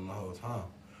gun at him the whole time.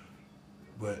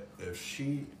 But if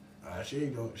she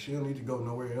don't need to go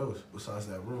nowhere else besides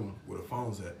that room where the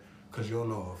phone's at. Cause you don't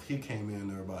know if he came in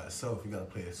there by himself. You gotta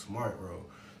play a smart role.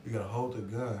 You gotta hold the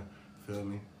gun, feel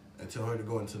me, and tell her to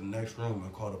go into the next room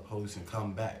and call the police and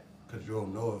come back. Cause you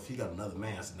don't know if he got another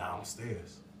man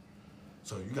downstairs.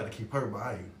 So you gotta keep her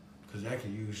by you. Cause y'all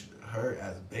can use her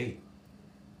as bait.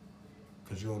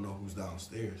 Cause you don't know who's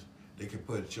downstairs. They can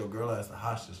put your girl as the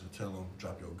hostage and tell them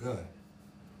drop your gun.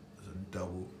 It's a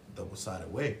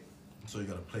double-sided way. So you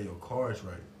gotta play your cards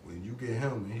right. When you get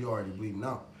him and he already bleeding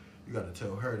out, you gotta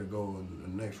tell her to go in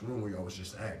the next room where y'all was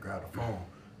just at, grab the phone,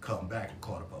 come back and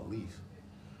call the police.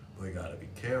 But you gotta be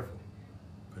careful.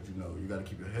 Cause you gotta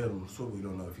keep your head on the swivel. You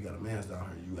don't know if you got a man's down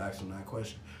here. You ask him that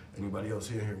question. Anybody else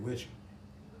here with you?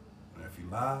 And if you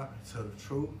lie, tell the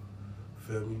truth,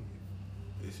 feel me?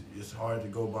 It's hard to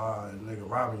go by a nigga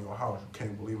robbing your house. You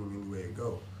can't believe him anywhere it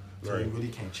go. So you really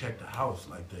can't check the house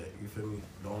like that. You feel me?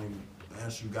 The only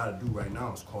answer you gotta do right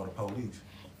now is call the police.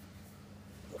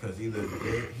 Because either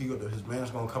his man's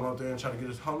gonna come up there and try to get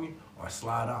his homie, or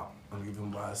slide out and leave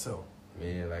him by himself.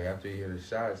 Man, like after you hear the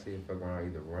shot, see if fuck around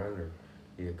either run or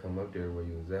he'll come up there where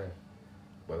you was at.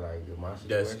 But like in my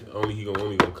situation, he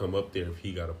only gonna come up there if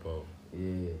he got a pole.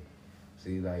 Yeah.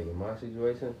 See, like in my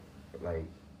situation, like.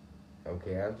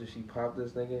 Okay, after she popped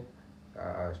this nigga,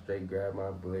 I straight grab my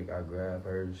blick, I grab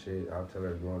her and shit, I'll tell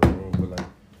her to go in the room, but like,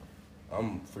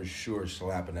 I'm for sure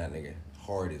slapping that nigga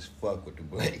hard as fuck with the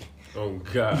blade. Oh,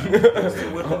 God.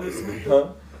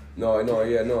 Huh? No,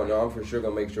 I'm for sure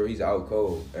gonna make sure he's out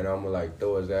cold, and I'm gonna like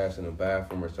throw his ass in the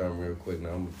bathroom or something real quick, and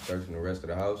I'm searching the rest of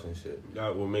the house and shit.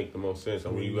 That would make the most sense.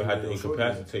 I mean, you would have to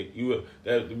incapacitate.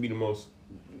 That would be the most,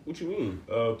 what you mean?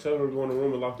 Tell her to go in the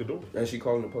room and lock the door. And she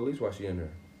calling the police while she in there.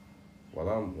 While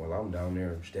I'm down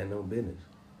there standing on business.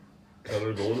 Tell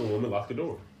her to go in the room and lock the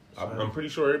door. I'm pretty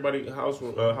sure everybody's house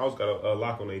got a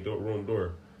lock on their room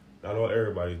door. Not all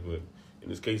everybody's, but in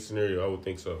this case scenario, I would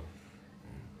think so.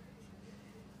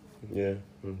 Yeah,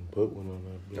 put one on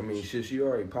that. I mean, shit, she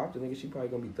already popped the nigga. She probably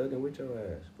gonna be thugging with your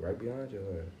ass, right behind your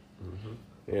ass.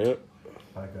 Mm-hmm. Yep.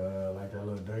 Like that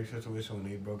little dirty situation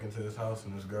when he broke into his house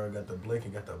and this girl got the blick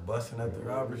and got the busting at the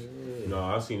robbers. No,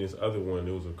 I seen this other one.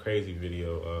 It was a crazy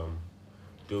video.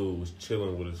 Dude was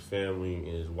chilling with his family and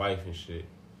his wife and shit.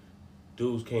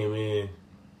 Dudes came in,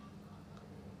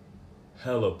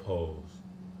 hella posed.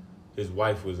 His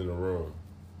wife was in the room.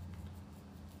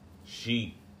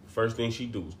 First thing she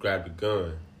do was grab the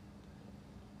gun,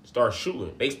 start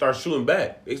shooting. They start shooting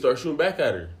back. They start shooting back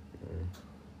at her.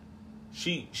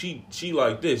 She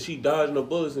like this. She dodging the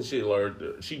bullets and shit.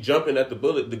 Like she jumping at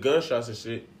the gunshots and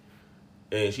shit,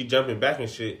 and she jumping back and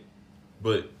shit.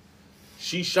 But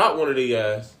she shot one of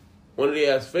their ass. One of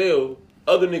their ass failed.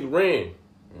 Other nigga ran.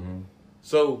 Mm-hmm.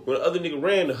 So when the other nigga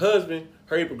ran, the husband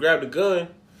hurried up and grabbed the gun.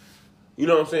 You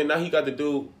know what I'm saying? Now he got the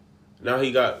dude. Now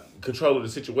he got control of the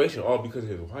situation, all because of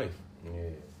his wife. Yeah.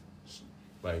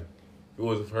 Like if it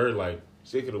wasn't for her, like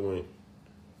she could have went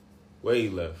way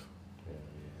left.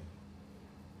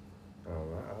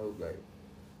 I hope like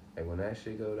when that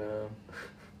shit go down,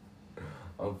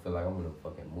 I'm feel like I'm in a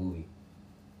fucking movie.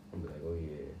 I'm like, oh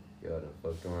yeah, y'all done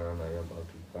fucked around, like I'm about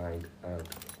to find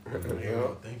out. You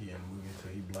don't think he in the movie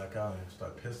until he black out and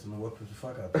start pissing and whooping the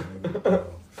fuck out the nigga.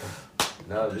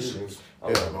 Now this is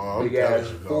I'm big ass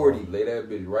 40, lay that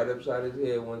bitch right upside his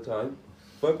head one time.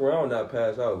 Fuck around, not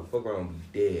pass out. Fuck around,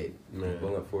 be dead.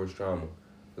 Blunt force trauma.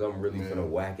 Cause I'm really finna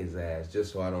whack his ass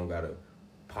just so I don't gotta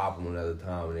pop him another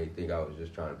time and they think I was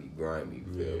just trying to be grimy.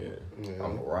 You feel me? Yeah.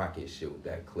 I'm a rocket shit with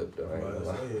that clip though.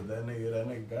 That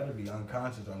nigga gotta be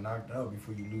unconscious or knocked out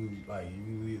before you lose. Like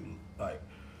you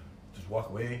just walk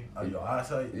away out of your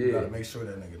eyesight. You gotta make sure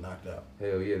that nigga knocked out.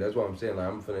 Hell yeah, that's what I'm saying. Like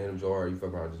I'm finna hit him so hard, you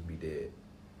fuck around, just be dead.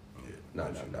 Yeah. No.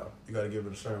 You gotta give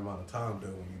it a certain amount of time though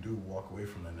when you do walk away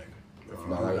from that nigga.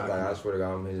 I swear to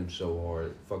God, I'm hitting him so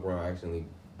hard. Fuck around, accidentally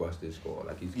bust his skull.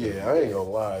 Like he's I ain't gonna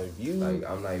lie. If you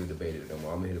I'm not even debating it no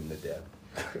more. I'm gonna hit him to death.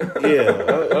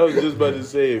 I was just about to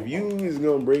say, if you is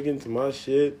gonna break into my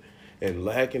shit and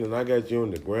lacking and I got you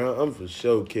on the ground, I'm for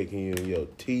sure kicking you in your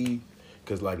teeth.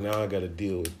 Cause like now I gotta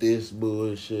deal with this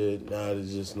bullshit. Now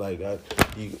it's just like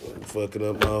you fucking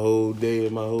up my whole day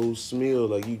and my whole smell.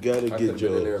 Like you gotta get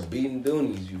your. In there yours. beating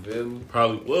doonies, you feel me?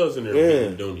 Probably was in there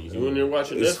beating doonies. You in there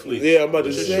watching Netflix? Yeah, I'm about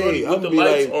to say. With the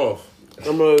lights like, off.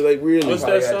 I'm gonna like really. What's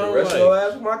that sound like? Wrestle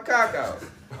ass with my cock out.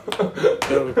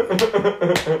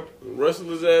 Wrestle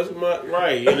his ass with my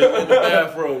right in the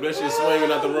bathrobe. That shit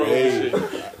swinging out the road. Hey,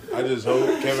 Shit. I just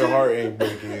hope Kevin Hart ain't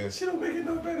breaking in. She don't make it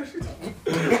no better.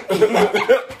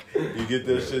 You get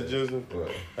that shit, Justin?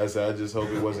 I said I just hope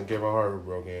it wasn't Kevin Hart who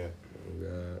broke in. Oh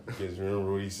God! Because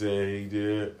remember what he said he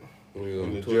did When he was on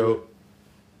in the the toilet. joke?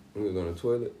 When he was on the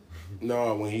toilet.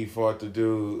 No, when he fought the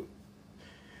dude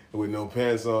with no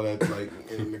pants on, that's like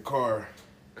in the car.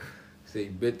 Say he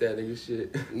bit that nigga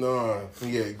shit. No,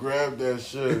 he had grabbed that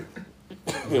shit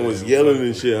and was yelling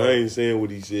and shit. I ain't saying what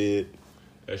he said.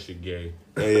 That shit gay.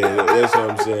 Yeah, that's what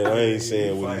I'm saying. I ain't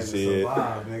saying what he said.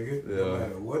 Survive, nigga. Yeah. No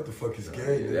matter what the fuck is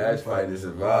gay. Yeah, that's fighting to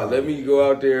survive. Let me go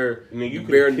out there. Nigga, you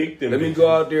bare, could have kicked them. Let me go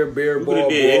out there bare You ball. could have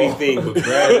did anything but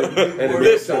grab them. And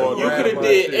Listen, grab you could have my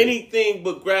did shit. anything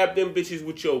but grab them bitches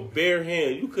with your bare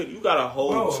hand. You gotta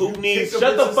hold Bro, two you knees. kick Shut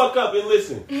them the bitches- fuck up and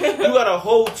listen. You gotta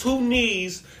hold two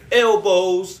knees,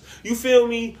 elbows. You feel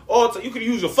me? You could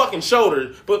use your fucking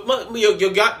shoulder, but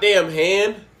your goddamn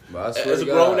hand. But I swear As a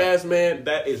to grown God, ass man,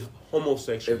 that is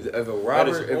homosexual. If a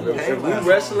robber, if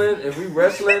we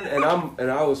wrestling, and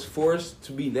I was forced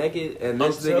to be naked, and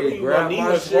I'm this telling nigga you, grabbed my knee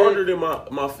my was shit, harder than my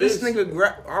this fist.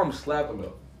 nigga I'm slapping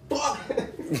him.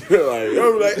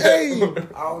 I'm like, hey.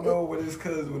 I don't know what it's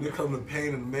cause when it comes to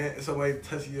pain and man, somebody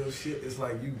touching your shit, it's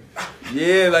like you.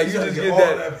 Yeah, like you You just gotta get get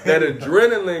all that that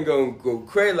adrenaline go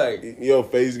crazy. Like Your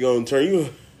face gonna turn you.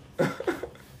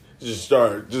 Just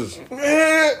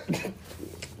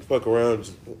fuck around.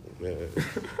 Just, man.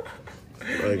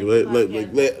 Like let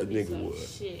a nigga some what?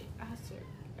 shit. I swear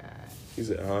to God. He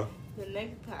said, huh? The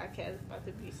next podcast is about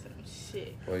to be some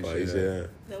shit. Oh, he said,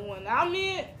 The one I'm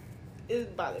in is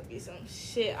about to be some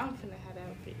shit. I'm finna have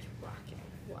that bitch rocking.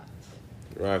 Watch.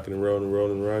 rocking and rolling,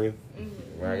 rocking.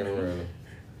 Mm-hmm. rocking and rolling.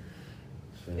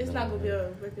 It's not gonna be a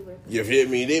regular. You feel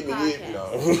me? They be no.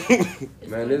 It's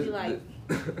Man, gonna be like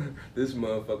this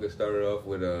motherfucker started off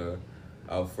with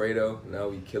Alfredo. Now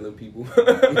we killing people.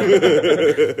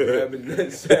 Grabbing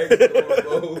that sack.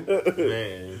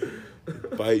 Man,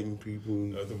 Fighting people.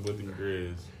 nothing but the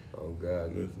grizz. Oh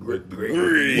God, Great.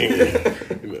 Great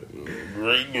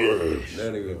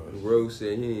That nigga Rose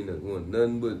said he ain't want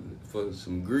nothing but for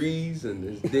some grease and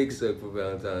his dick sucked for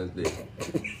Valentine's Day.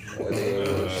 That nigga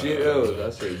ain't want shit else. I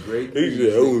said great He grease.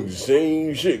 said, oh, the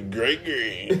same shit, great.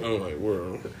 I'm like,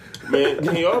 where? Man,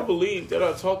 can y'all believe that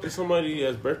I talked to somebody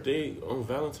that's birthday on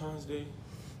Valentine's Day?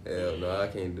 Hell no, I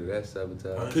can't do that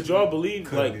sabotage. Could y'all believe,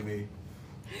 Couldn't like, be me.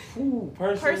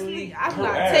 personally, I'm her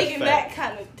not ass taking fat. that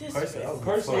kind of disrespect.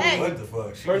 Personally, Hey. what the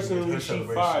fuck? Personally, she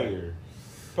fire.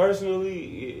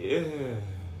 Personally, yeah.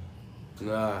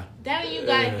 Nah, Then you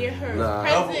gotta get her Nah.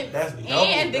 present That's and double.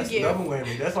 the That's gift. double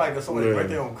whammy. That's like somebody's Yeah.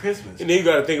 birthday on Christmas. And then you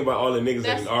gotta think about all the niggas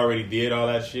That's- that already did all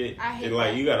that shit. I hate And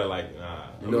like, that. you gotta like, nah.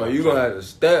 I'm no, not you trying- gonna have to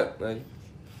step. Like,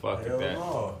 Fuck Hell that.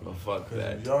 no. Oh, fuck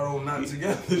that. Y'all don't not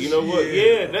together. You know what?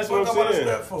 Shit. Yeah, that's what Fuck I'm about saying.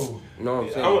 a step for? no, I'm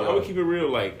saying I'm gonna keep it real.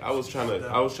 Like, I was trying to we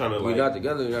like, not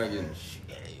together. You're not getting.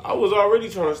 I was already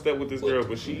trying to step with this girl,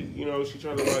 but she, you know, she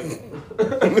tried to like,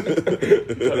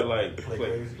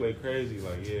 play crazy,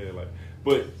 like, yeah, like,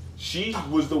 but she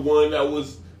was the one that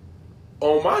was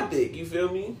on my dick. You feel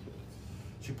me?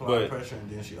 She applied But- pressure and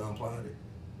then she unplied it.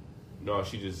 No,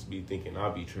 she just be thinking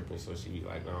I'll be tripping, so she be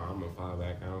like, no, I'm gonna fall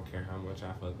back. I don't care how much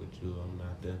I fuck with you. I'm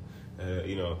not the,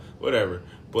 you know, whatever.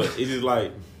 But it's just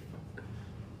like,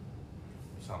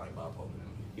 Sound like bipolar to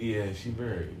me. yeah, she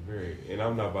very, and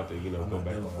I'm not about to, you know, I'm go not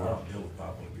back and dealing- I forth. don't deal with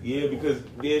bipolar people. Yeah, because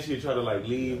then she'll try to like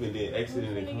leave and then exit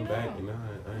and then come back, and I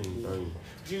ain't.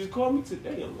 She just called me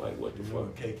today. I'm like, what the You know fuck?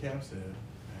 what K Camp said?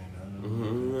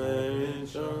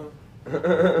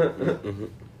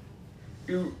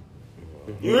 You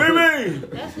hear me?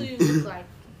 That's who you look like.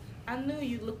 I knew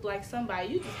you looked like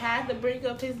somebody. You just had to bring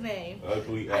up his name.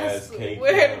 Ugly I ass cake.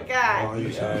 swear to God.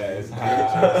 Ugly ass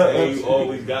hat. And you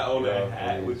always got on that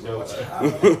hat with your.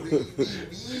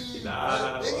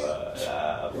 Nah,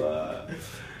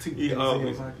 Two He pennies in always-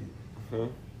 your pocket. Huh? 2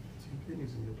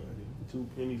 pennies in your body. 2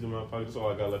 pennies in my pocket. That's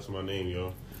all I got left to my name,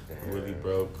 yo. I'm really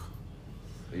broke.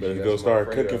 Better go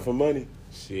start cooking for money.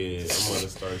 Shit, I'm gonna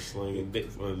start slinging dick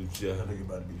for the That nigga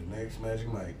about to be the next Magic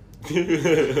Mike.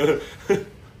 job.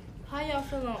 How y'all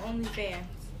feel on OnlyFans?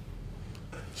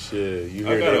 Shit, you I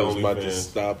heard got they an was about to OnlyFans.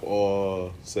 stop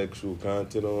all sexual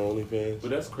content on OnlyFans? But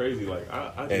that's crazy. Like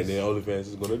I And just, then OnlyFans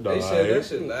is gonna die. They said that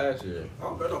shit last year. I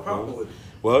don't got no problem with it.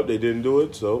 Well, they didn't do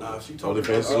it, so Nah, she told me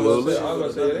OnlyFans is that- I will was live.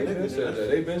 gonna say they been said that.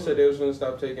 They been said they was gonna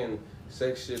stop taking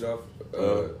sex shit off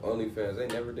OnlyFans. They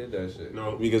never did that shit.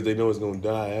 no, Because they know it's gonna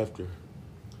die after.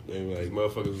 They these like,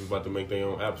 motherfuckers was about to make their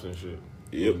own apps and shit.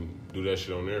 Yep. And do that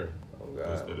shit on there. Oh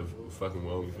god. Instead of fucking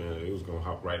with OnlyFans, they was gonna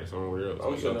hop right somewhere else.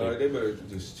 I'm Like, saying y'all like, think- they better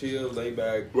just chill, lay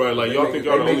back. Right, like, They y'all make- think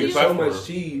y'all they the only making so platform. much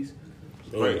cheese.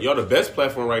 right, y'all the best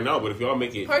platform right now. But if y'all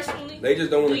make it, Personally, They just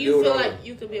don't do want to you do it feel on like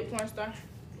you could be a porn star?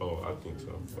 oh, I think so.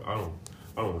 But I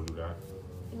don't want to do that.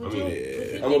 Would I mean, you, yeah. would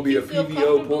you I'm gonna be think a you feel PVO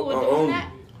comfortable with doing only.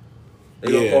 that?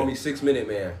 They gonna Yeah. call me 6 Minute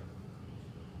Man.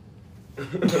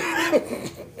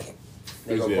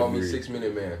 They gonna call me Agreed. 6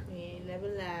 Minute Man. You ain't never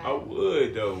lied. I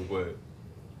would though, but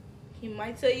He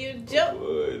might tell you a I joke,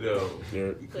 would though. yeah.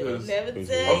 but he Because never I'm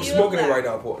tell I'm you smoking a it lie. right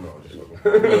now. No, I'm just joking.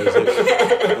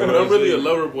 but I'm really a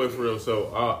lover boy for real,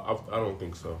 so I don't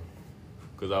think so.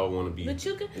 Because I would want to be. But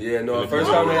you can. Yeah, no. Yeah, First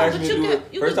no, time they no, asked but me to you do can-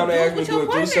 it. you First can time they do it asked me with to do a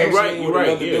your 360 partner. Right, with you're right,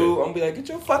 another yeah. dude, I'm gonna be like, get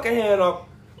your fucking hand off.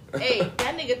 Hey,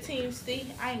 that nigga Team C,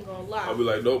 I ain't gonna lie. I'll be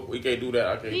like, nope, we can't do that.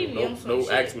 I can't He do be on no, some no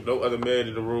shit. acts with no other man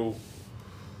in the room.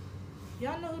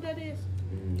 Y'all know who that is?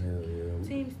 Hell yeah.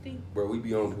 Team C. Bro, we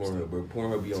be on Pornhub, bro.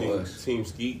 Pornhub be on us. Team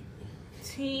Skeet.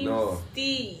 Team No.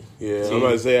 C. Yeah, I'm about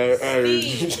to say, I heard.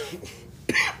 X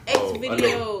Oh, I know.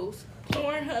 videos.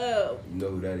 Pornhub. You know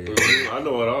who that is. I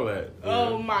know what all that.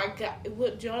 Oh my god.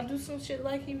 Would y'all do some shit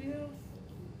like he be doing?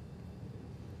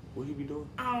 What you be doing?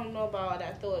 I don't know about all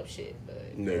that throw up shit,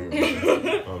 but No.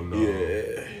 Oh no.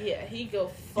 Yeah. yeah, he go You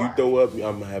far. throw up, I'm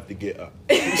gonna have to get up.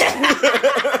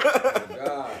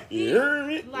 God. You hear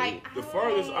me? Like The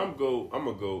farthest I'm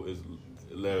gonna go is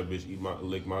let a bitch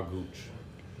lick my gooch.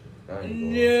 I ain't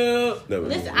going. No. No,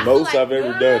 Listen, I most feel I've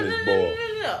ever no, done no, is no, ball.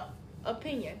 No.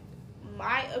 Opinion.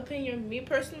 My opinion, me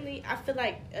personally, I feel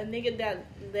like a nigga that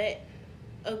let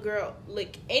a girl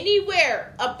lick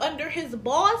anywhere up under his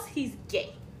balls, he's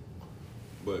gay.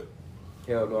 But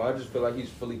Hell no, I just feel like he's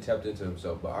fully tapped into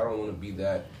himself, but I don't want to be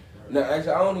that. No,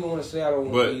 actually, I don't even want to say I don't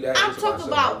want But- to be that. I'm into talking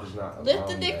myself. about I'm just not lift the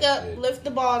allowing dick that up, shit. lift the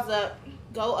balls up,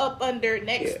 go up under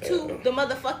next to the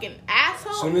motherfucking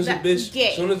asshole. Soon as that's the bitch,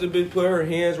 gay. soon as the bitch put her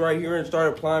hands right here and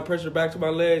start applying pressure back to my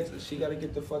legs, she gotta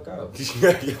get the fuck out. you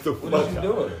gotta get the What fuck is you out.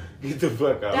 doing? Get the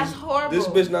fuck out. That's horrible. This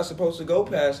bitch not supposed to go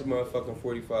past a motherfucking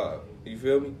 45. You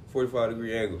feel me?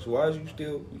 45-degree angle. So why is you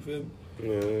still? You feel me?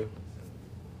 Yeah.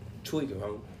 Tweaking,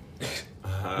 homie.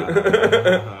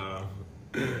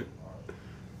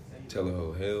 Tell her,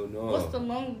 oh hell no. What's the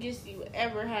longest you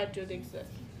ever had your dick sucked?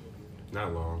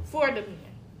 Not long. For the man.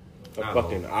 A Not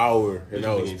fucking long. hour, and I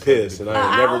Bitch was ain't pissed, and I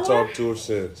ain't An never hour? talked to her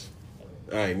since.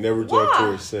 I ain't never talked to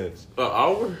Why? her since. An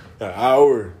hour? An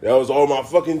hour. That was all my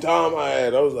fucking time I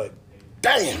had. I was like, You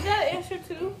damn. got an answer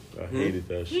too? I hated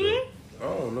that shit. I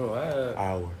don't know.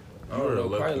 Hour. I You're don't a know.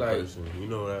 lucky Probably like. person. You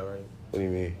know that, right? What do you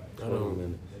mean? I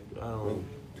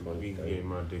don't be getting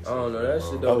my dick I don't know. That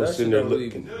shit I don't. was That sitting shit there don't really.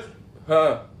 looking.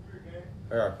 Huh?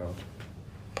 Here I come.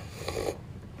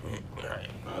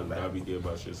 I'll be getting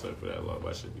my shit sucked for that long.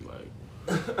 My shit be like,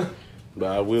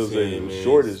 But I will say 10 the minutes,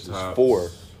 shortest is tops. 4.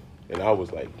 And I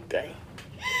was like, dang.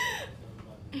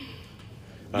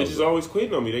 bitches always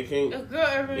quitting on me. They can't. A girl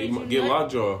ever They made you get nut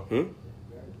lockjaw.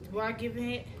 while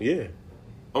giving it? Yeah.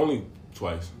 Only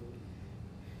twice.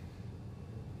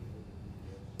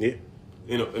 Yeah.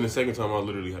 And the second time, I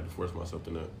literally had to force myself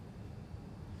to nut.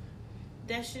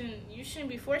 You shouldn't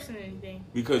be forcing anything.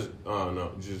 Because,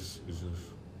 no, it's just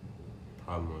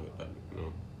problem I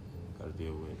gotta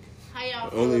deal with. How y'all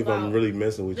feel Only if about I'm really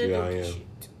messing with the you, I dookie am.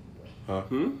 shoot?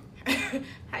 Huh?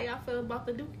 How y'all feel about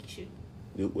the dookie shoot?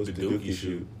 What's the dookie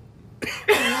shoot?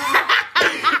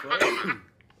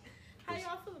 How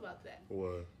y'all feel about that?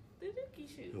 What? The dookie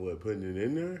shoot. What, putting it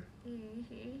in there?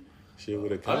 Mm-hmm. Shit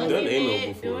with a I've condom? done Doing anal it,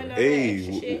 before. doing all that Hey,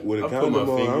 extra shit. with a I put condom my on,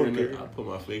 I finger don't in care. the. I put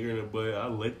my finger in the butt. I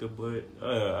lick the butt.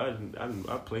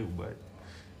 I play with butt.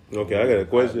 Okay, I got a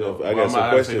question. Well, I got I'm some not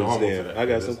saying questions no homo then. for that, I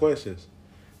got but some that's- questions.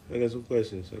 I got some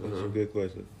good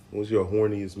questions. What's your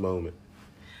horniest moment?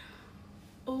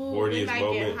 Ooh, Horniest when I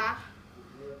moment. get high.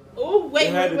 Ooh, wait.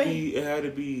 It had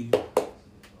to be.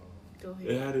 Go ahead.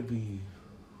 It had to be.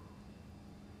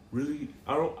 Really,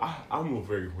 I'm a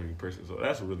very horny person, so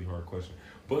that's a really hard question.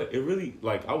 But it really,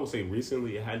 like, I would say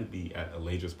recently, it had to be at a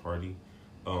Lager's party.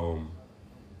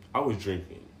 I was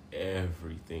drinking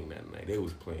everything that night. They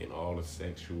was playing all the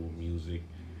sexual music.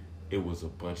 It was a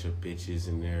bunch of bitches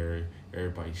in there.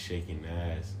 Everybody shaking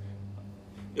ass.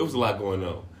 It was a lot going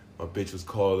on. My bitch was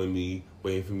calling me,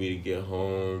 waiting for me to get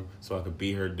home so I could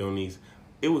be her doing these.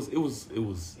 it was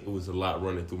a lot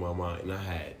running through my mind. And I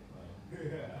had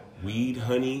weed,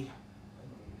 honey,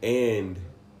 and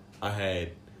I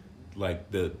had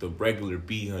like the regular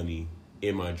bee honey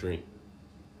in my drink.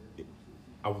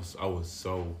 I was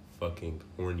so fucking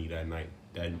horny that night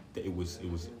that it was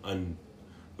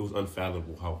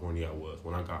unfathomable how horny I was.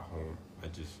 When I got home, I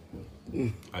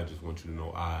just want you to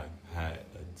know I had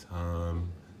a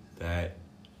time that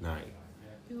night.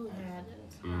 You had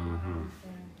a time.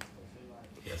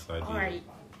 Yes, I did. All right.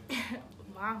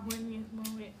 My horniest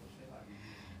moment,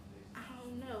 I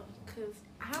don't know, because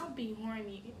I don't be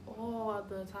horny all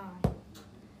the time.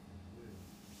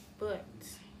 But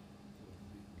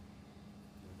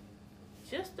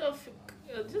just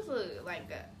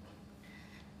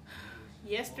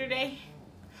yesterday,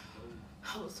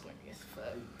 I was horny as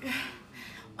fuck.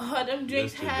 All them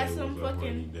drinks had some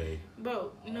fucking day.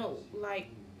 Bro, no,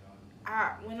 like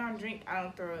when I drink, I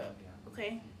don't throw up.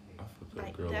 Okay, I fucked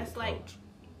like girl that's on the like couch.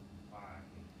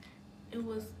 it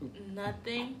was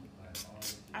nothing.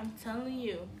 I'm telling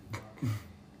you.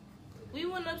 We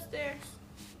went upstairs.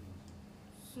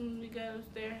 As soon as we got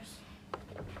upstairs,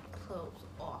 clothes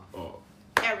off. Oh.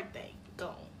 Everything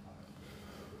gone.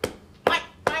 Mike.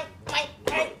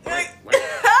 That's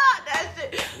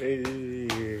it.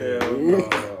 Hell no.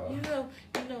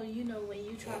 You know when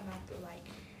you try not to like,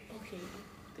 okay,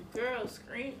 the girl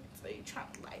screaming, so you try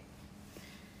to like,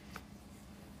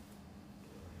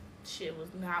 shit was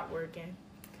not working.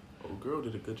 Oh, girl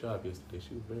did a good job yesterday.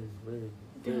 She was very, very,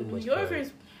 The very New much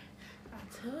Yorkers, I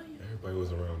tell you. Everybody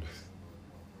was around us.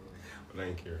 But I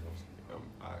didn't care.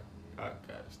 I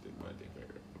gotta stick my dick in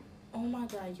her. Oh my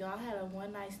God, y'all had a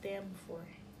one night stand before.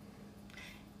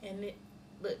 And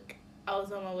look, I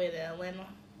was on my way to Atlanta.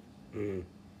 And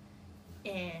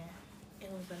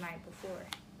it was the night before.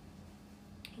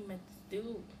 I met this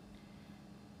dude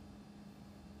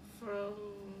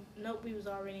we was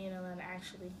already in Atlanta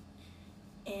actually.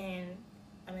 And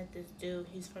I met this dude,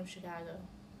 he's from Chicago.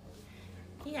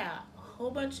 He had a whole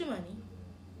bunch of money.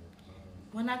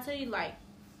 When I tell you like,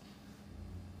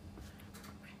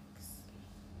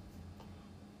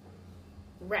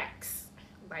 racks,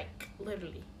 like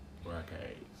literally.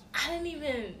 Rackets. I didn't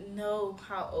even know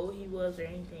how old he was or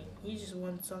anything. He just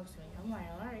wanted to talk to me. I'm like,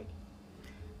 all right.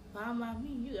 Why about me?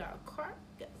 You got a car?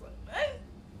 You got some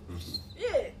money?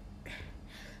 Shit.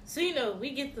 So,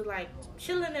 we get to, like,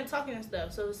 chilling and talking and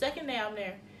stuff. So, the second day I'm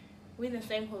there, we in the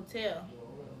same hotel.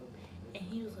 And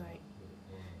he was like,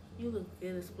 you look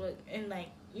good as fuck. And, like,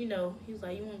 he was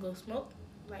like, you want to go smoke?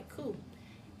 Like, cool.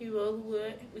 He rolled the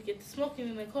wood. We get to smoking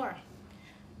in the car.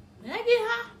 When I get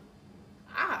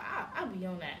high, I be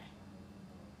on that.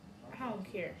 I don't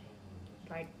care.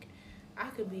 Like, I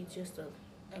could be just a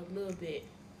little bit.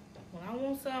 When I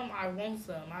want some, I want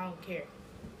some. I don't care.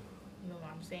 You know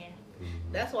what I'm saying?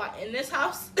 Mm-hmm. That's why in this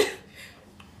house,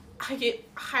 I get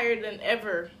higher than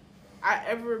I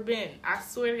ever been. I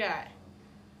swear to God.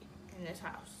 In this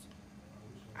house,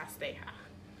 I stay high.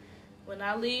 When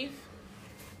I leave,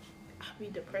 I be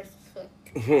depressed as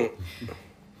fuck.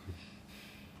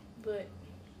 But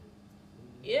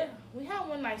yeah, we had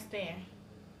one night stand.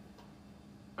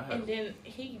 And then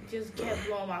he just kept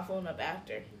blowing my phone up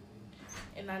after.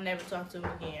 And I never talked to him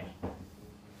again.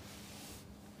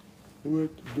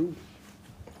 What to do?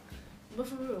 But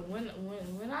for real,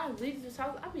 when I leave this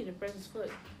house, I be depressed as fuck.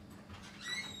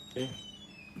 Yeah.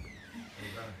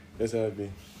 That's how it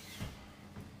be.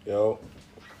 Yo.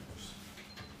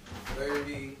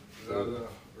 Baby.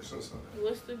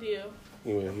 What's the deal?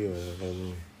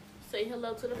 Yeah. Say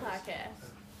hello to the podcast.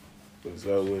 What's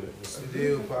up with it? What's the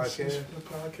deal,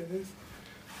 podcast?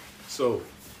 So,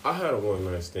 I had a one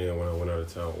night stand when I went out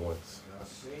of town once.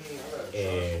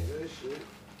 And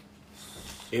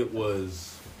it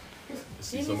was.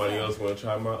 See, somebody else want to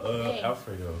try my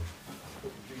Alfredo.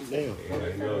 Damn. Yeah,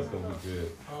 you know it's gonna be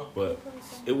good. But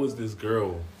it was this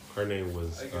girl. Her name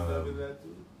was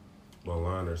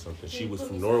Milan or something. She was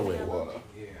from Norway.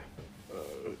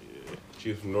 She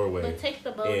was from Norway. But take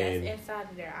the bowl that's inside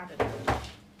of there out of there.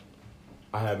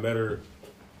 I had met her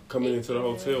coming into the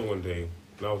hotel one day,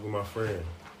 and I was with my friend,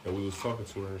 and we was talking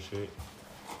to her and shit.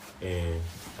 And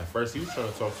at first, he was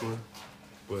trying to talk to her,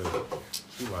 but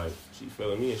she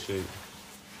fell in me and shit.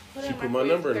 She put my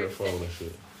number in her phone and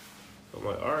shit. I'm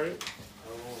like, all right.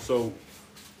 So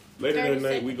later that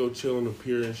night, we go chill on the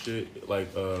pier and shit,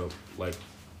 like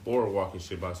boardwalk and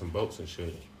shit, by some boats and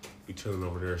shit. We chilling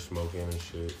over there smoking and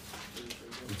shit.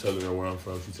 I'm telling her where I'm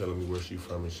from. She telling me where she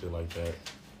from and shit like that.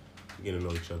 We getting to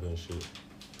know each other and shit.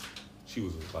 She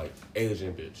was like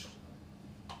Asian bitch,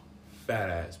 fat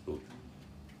ass booty.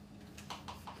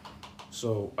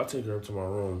 So I take her up to my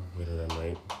room later that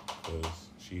night because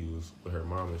she was with her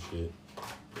mom and shit.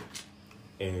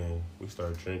 And we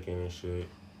started drinking and shit.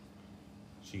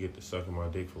 She get to sucking my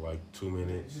dick for like 2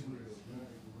 minutes.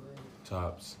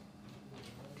 Tops.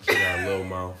 She got a little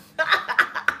mouth.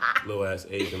 Little ass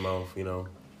Asian mouth, you know.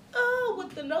 Oh,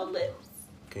 with the no lips.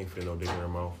 Can't fit no dick in her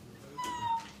mouth.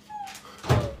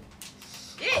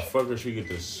 Shit. I fuck her, she get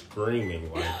to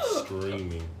screaming, like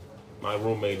screaming. My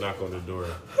roommate knock on the door.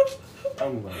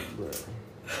 I'm like, bro.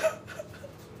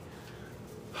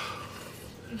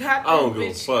 Not I don't that give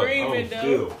a bitch fuck. I screaming, don't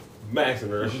though. feel maxing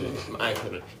her shit.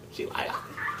 Maxing her. She like,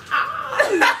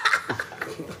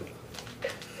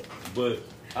 but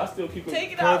I still keep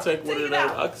in contact with her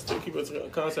though. I can still keep in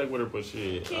contact with her, but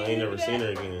shit, I ain't never seen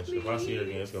her again. So if I see her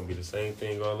again, it's gonna be the same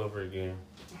thing all over again.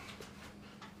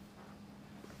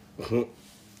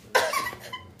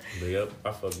 But yep,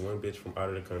 I fucked one bitch from out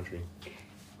of the country.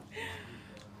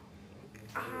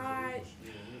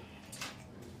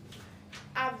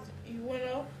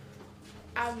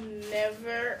 I've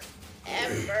never,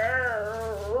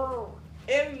 ever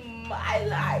in my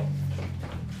life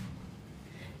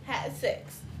had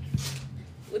sex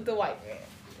with the white man.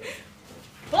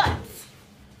 But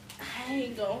I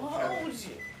ain't gonna hold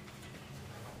you.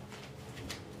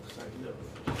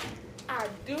 I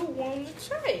do want to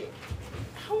try it.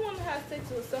 I want to have sex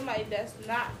with somebody that's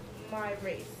not my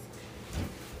race.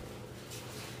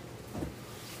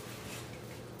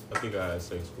 I think I had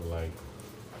sex with like,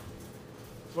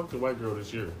 fuck the white girl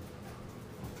this year.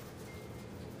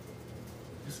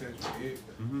 You said you did?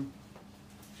 Mm-hmm.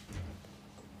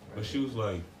 But she was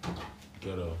like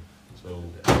ghetto, so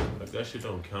like that shit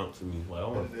don't count to me. Like I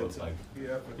want to fuck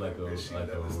like a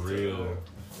real.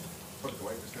 Fuck the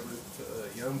white bitch that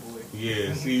was young boy.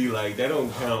 Yeah, see, like that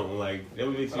don't count. Like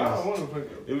them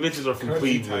bitches, them bitches are from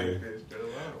Cleveland.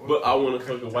 But I want to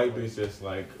fuck a white bitch that's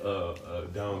like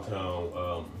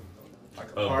downtown,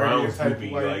 like a Browns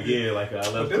groupie. Like yeah, like I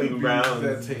love Cleveland Browns.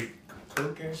 That take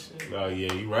Cookin shit. Oh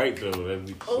yeah, you right though. That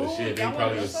be shit. They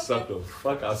probably just suck the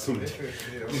fuck out some dick.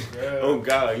 Oh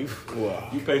God, you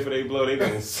pay for their blow, they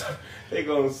gonna suck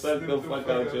the fuck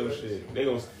out your shit. They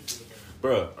gonna,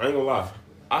 bruh, I ain't gonna lie.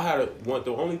 I had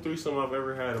the only threesome I've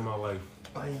ever had in my life.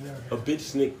 A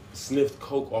bitch sniffed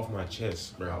coke off my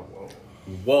chest, bro.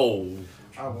 Whoa,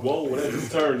 that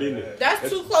just turned, didn't it? That's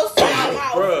too close to my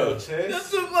mouth. Bruh.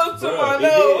 That's too close to my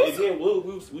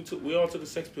nose. We all took a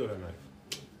sex pill that night.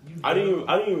 I didn't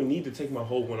even need to take my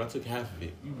whole one. I took half of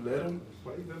it. You let him?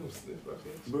 Why you let him sniff like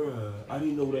that? Bruh, I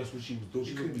didn't know that's what she was doing.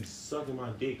 She could be sucking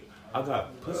my dick. I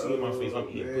got pussy in my face. I'm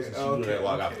eating pussy. She doing that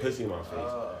while I got pussy in my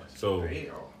face. So,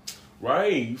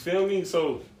 right, you feel me?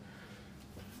 So,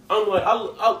 I'm like, I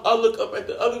look up at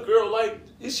the other girl like,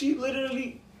 is she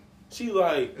literally? She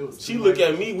like, she look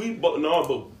at me. But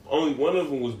only one of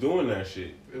them was doing that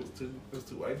shit. It was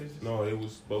two white bitches? No, it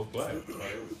was both black. It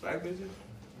was black bitches?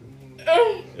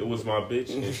 It was my bitch,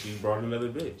 and she brought another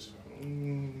bitch.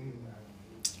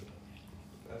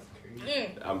 That's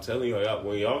crazy. I'm telling you,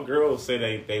 when y'all girls say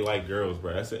they like girls,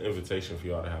 bro, that's an invitation for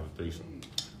y'all to have a threesome.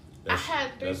 I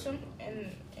had a threesome,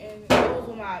 and it was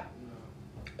with my,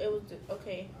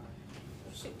 okay.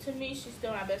 To me, she's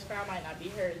still my best friend. I might not be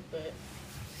hers, but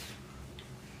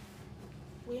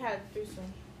we had a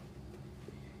threesome,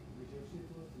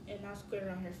 and I squirted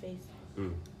on her face.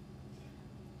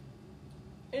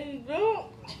 And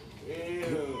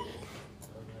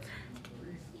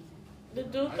the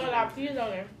dude thought I peed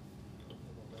on her.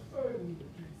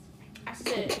 I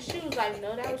said, she was like,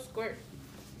 no, that was squirt.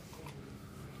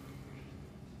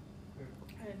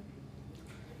 And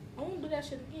I won't do that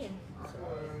shit again.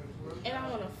 And I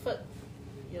want to fuck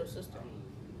your sister.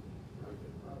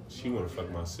 She want to fuck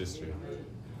my sister.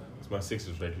 My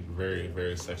sister's very,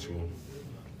 very sexual.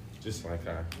 Just like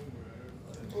I.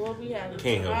 Well, we had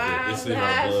can't help it. It's in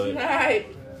our blood.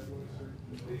 Night.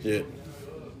 Yeah.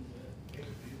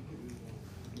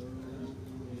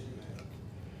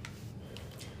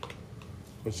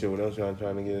 What shit? What else y'all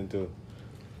trying to get into?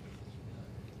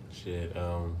 Shit.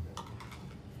 Don't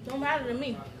matter to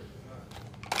me.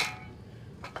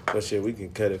 But shit, we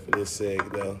can cut it for this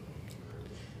seg though.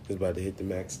 It's about to hit the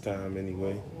max time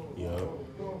anyway.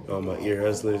 All my ear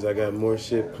hustlers, I got more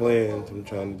shit planned. I'm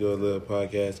trying to do a little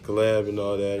podcast collab and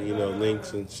all that. You know,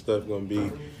 links and stuff gonna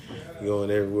be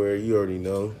going everywhere. You already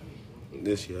know.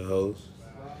 This your host.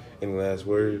 Any last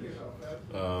words?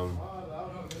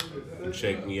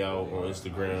 Check me out on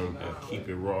Instagram at Keep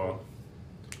It Raw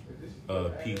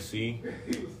PC.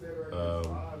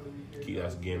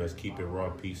 That's Keep It Raw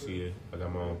PC. I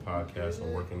got my own podcast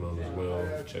I'm working on as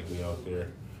well. Check me out there.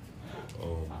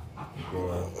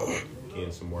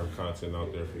 Getting some more content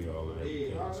out there for y'all and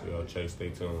everything. So y'all stay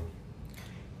tuned.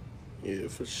 Yeah,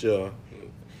 for sure.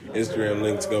 Instagram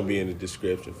link's gonna be in the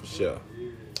description for sure.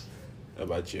 How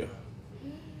about you?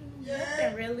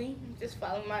 Nothing really. Just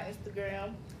follow my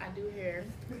Instagram. I do hair.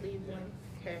 Cleveland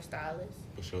hairstylist.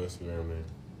 What's your Instagram, man?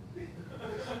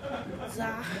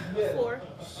 Za for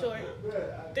short.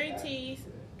 3 T's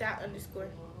dot underscore.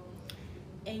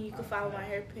 And you can follow my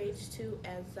hair page too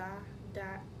at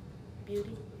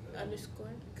za.beauty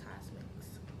underscore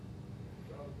cosmetics.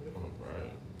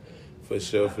 Alright. For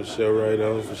sure,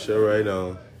 right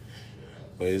on.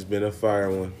 Well, it's been a fire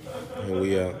one. And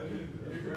we out.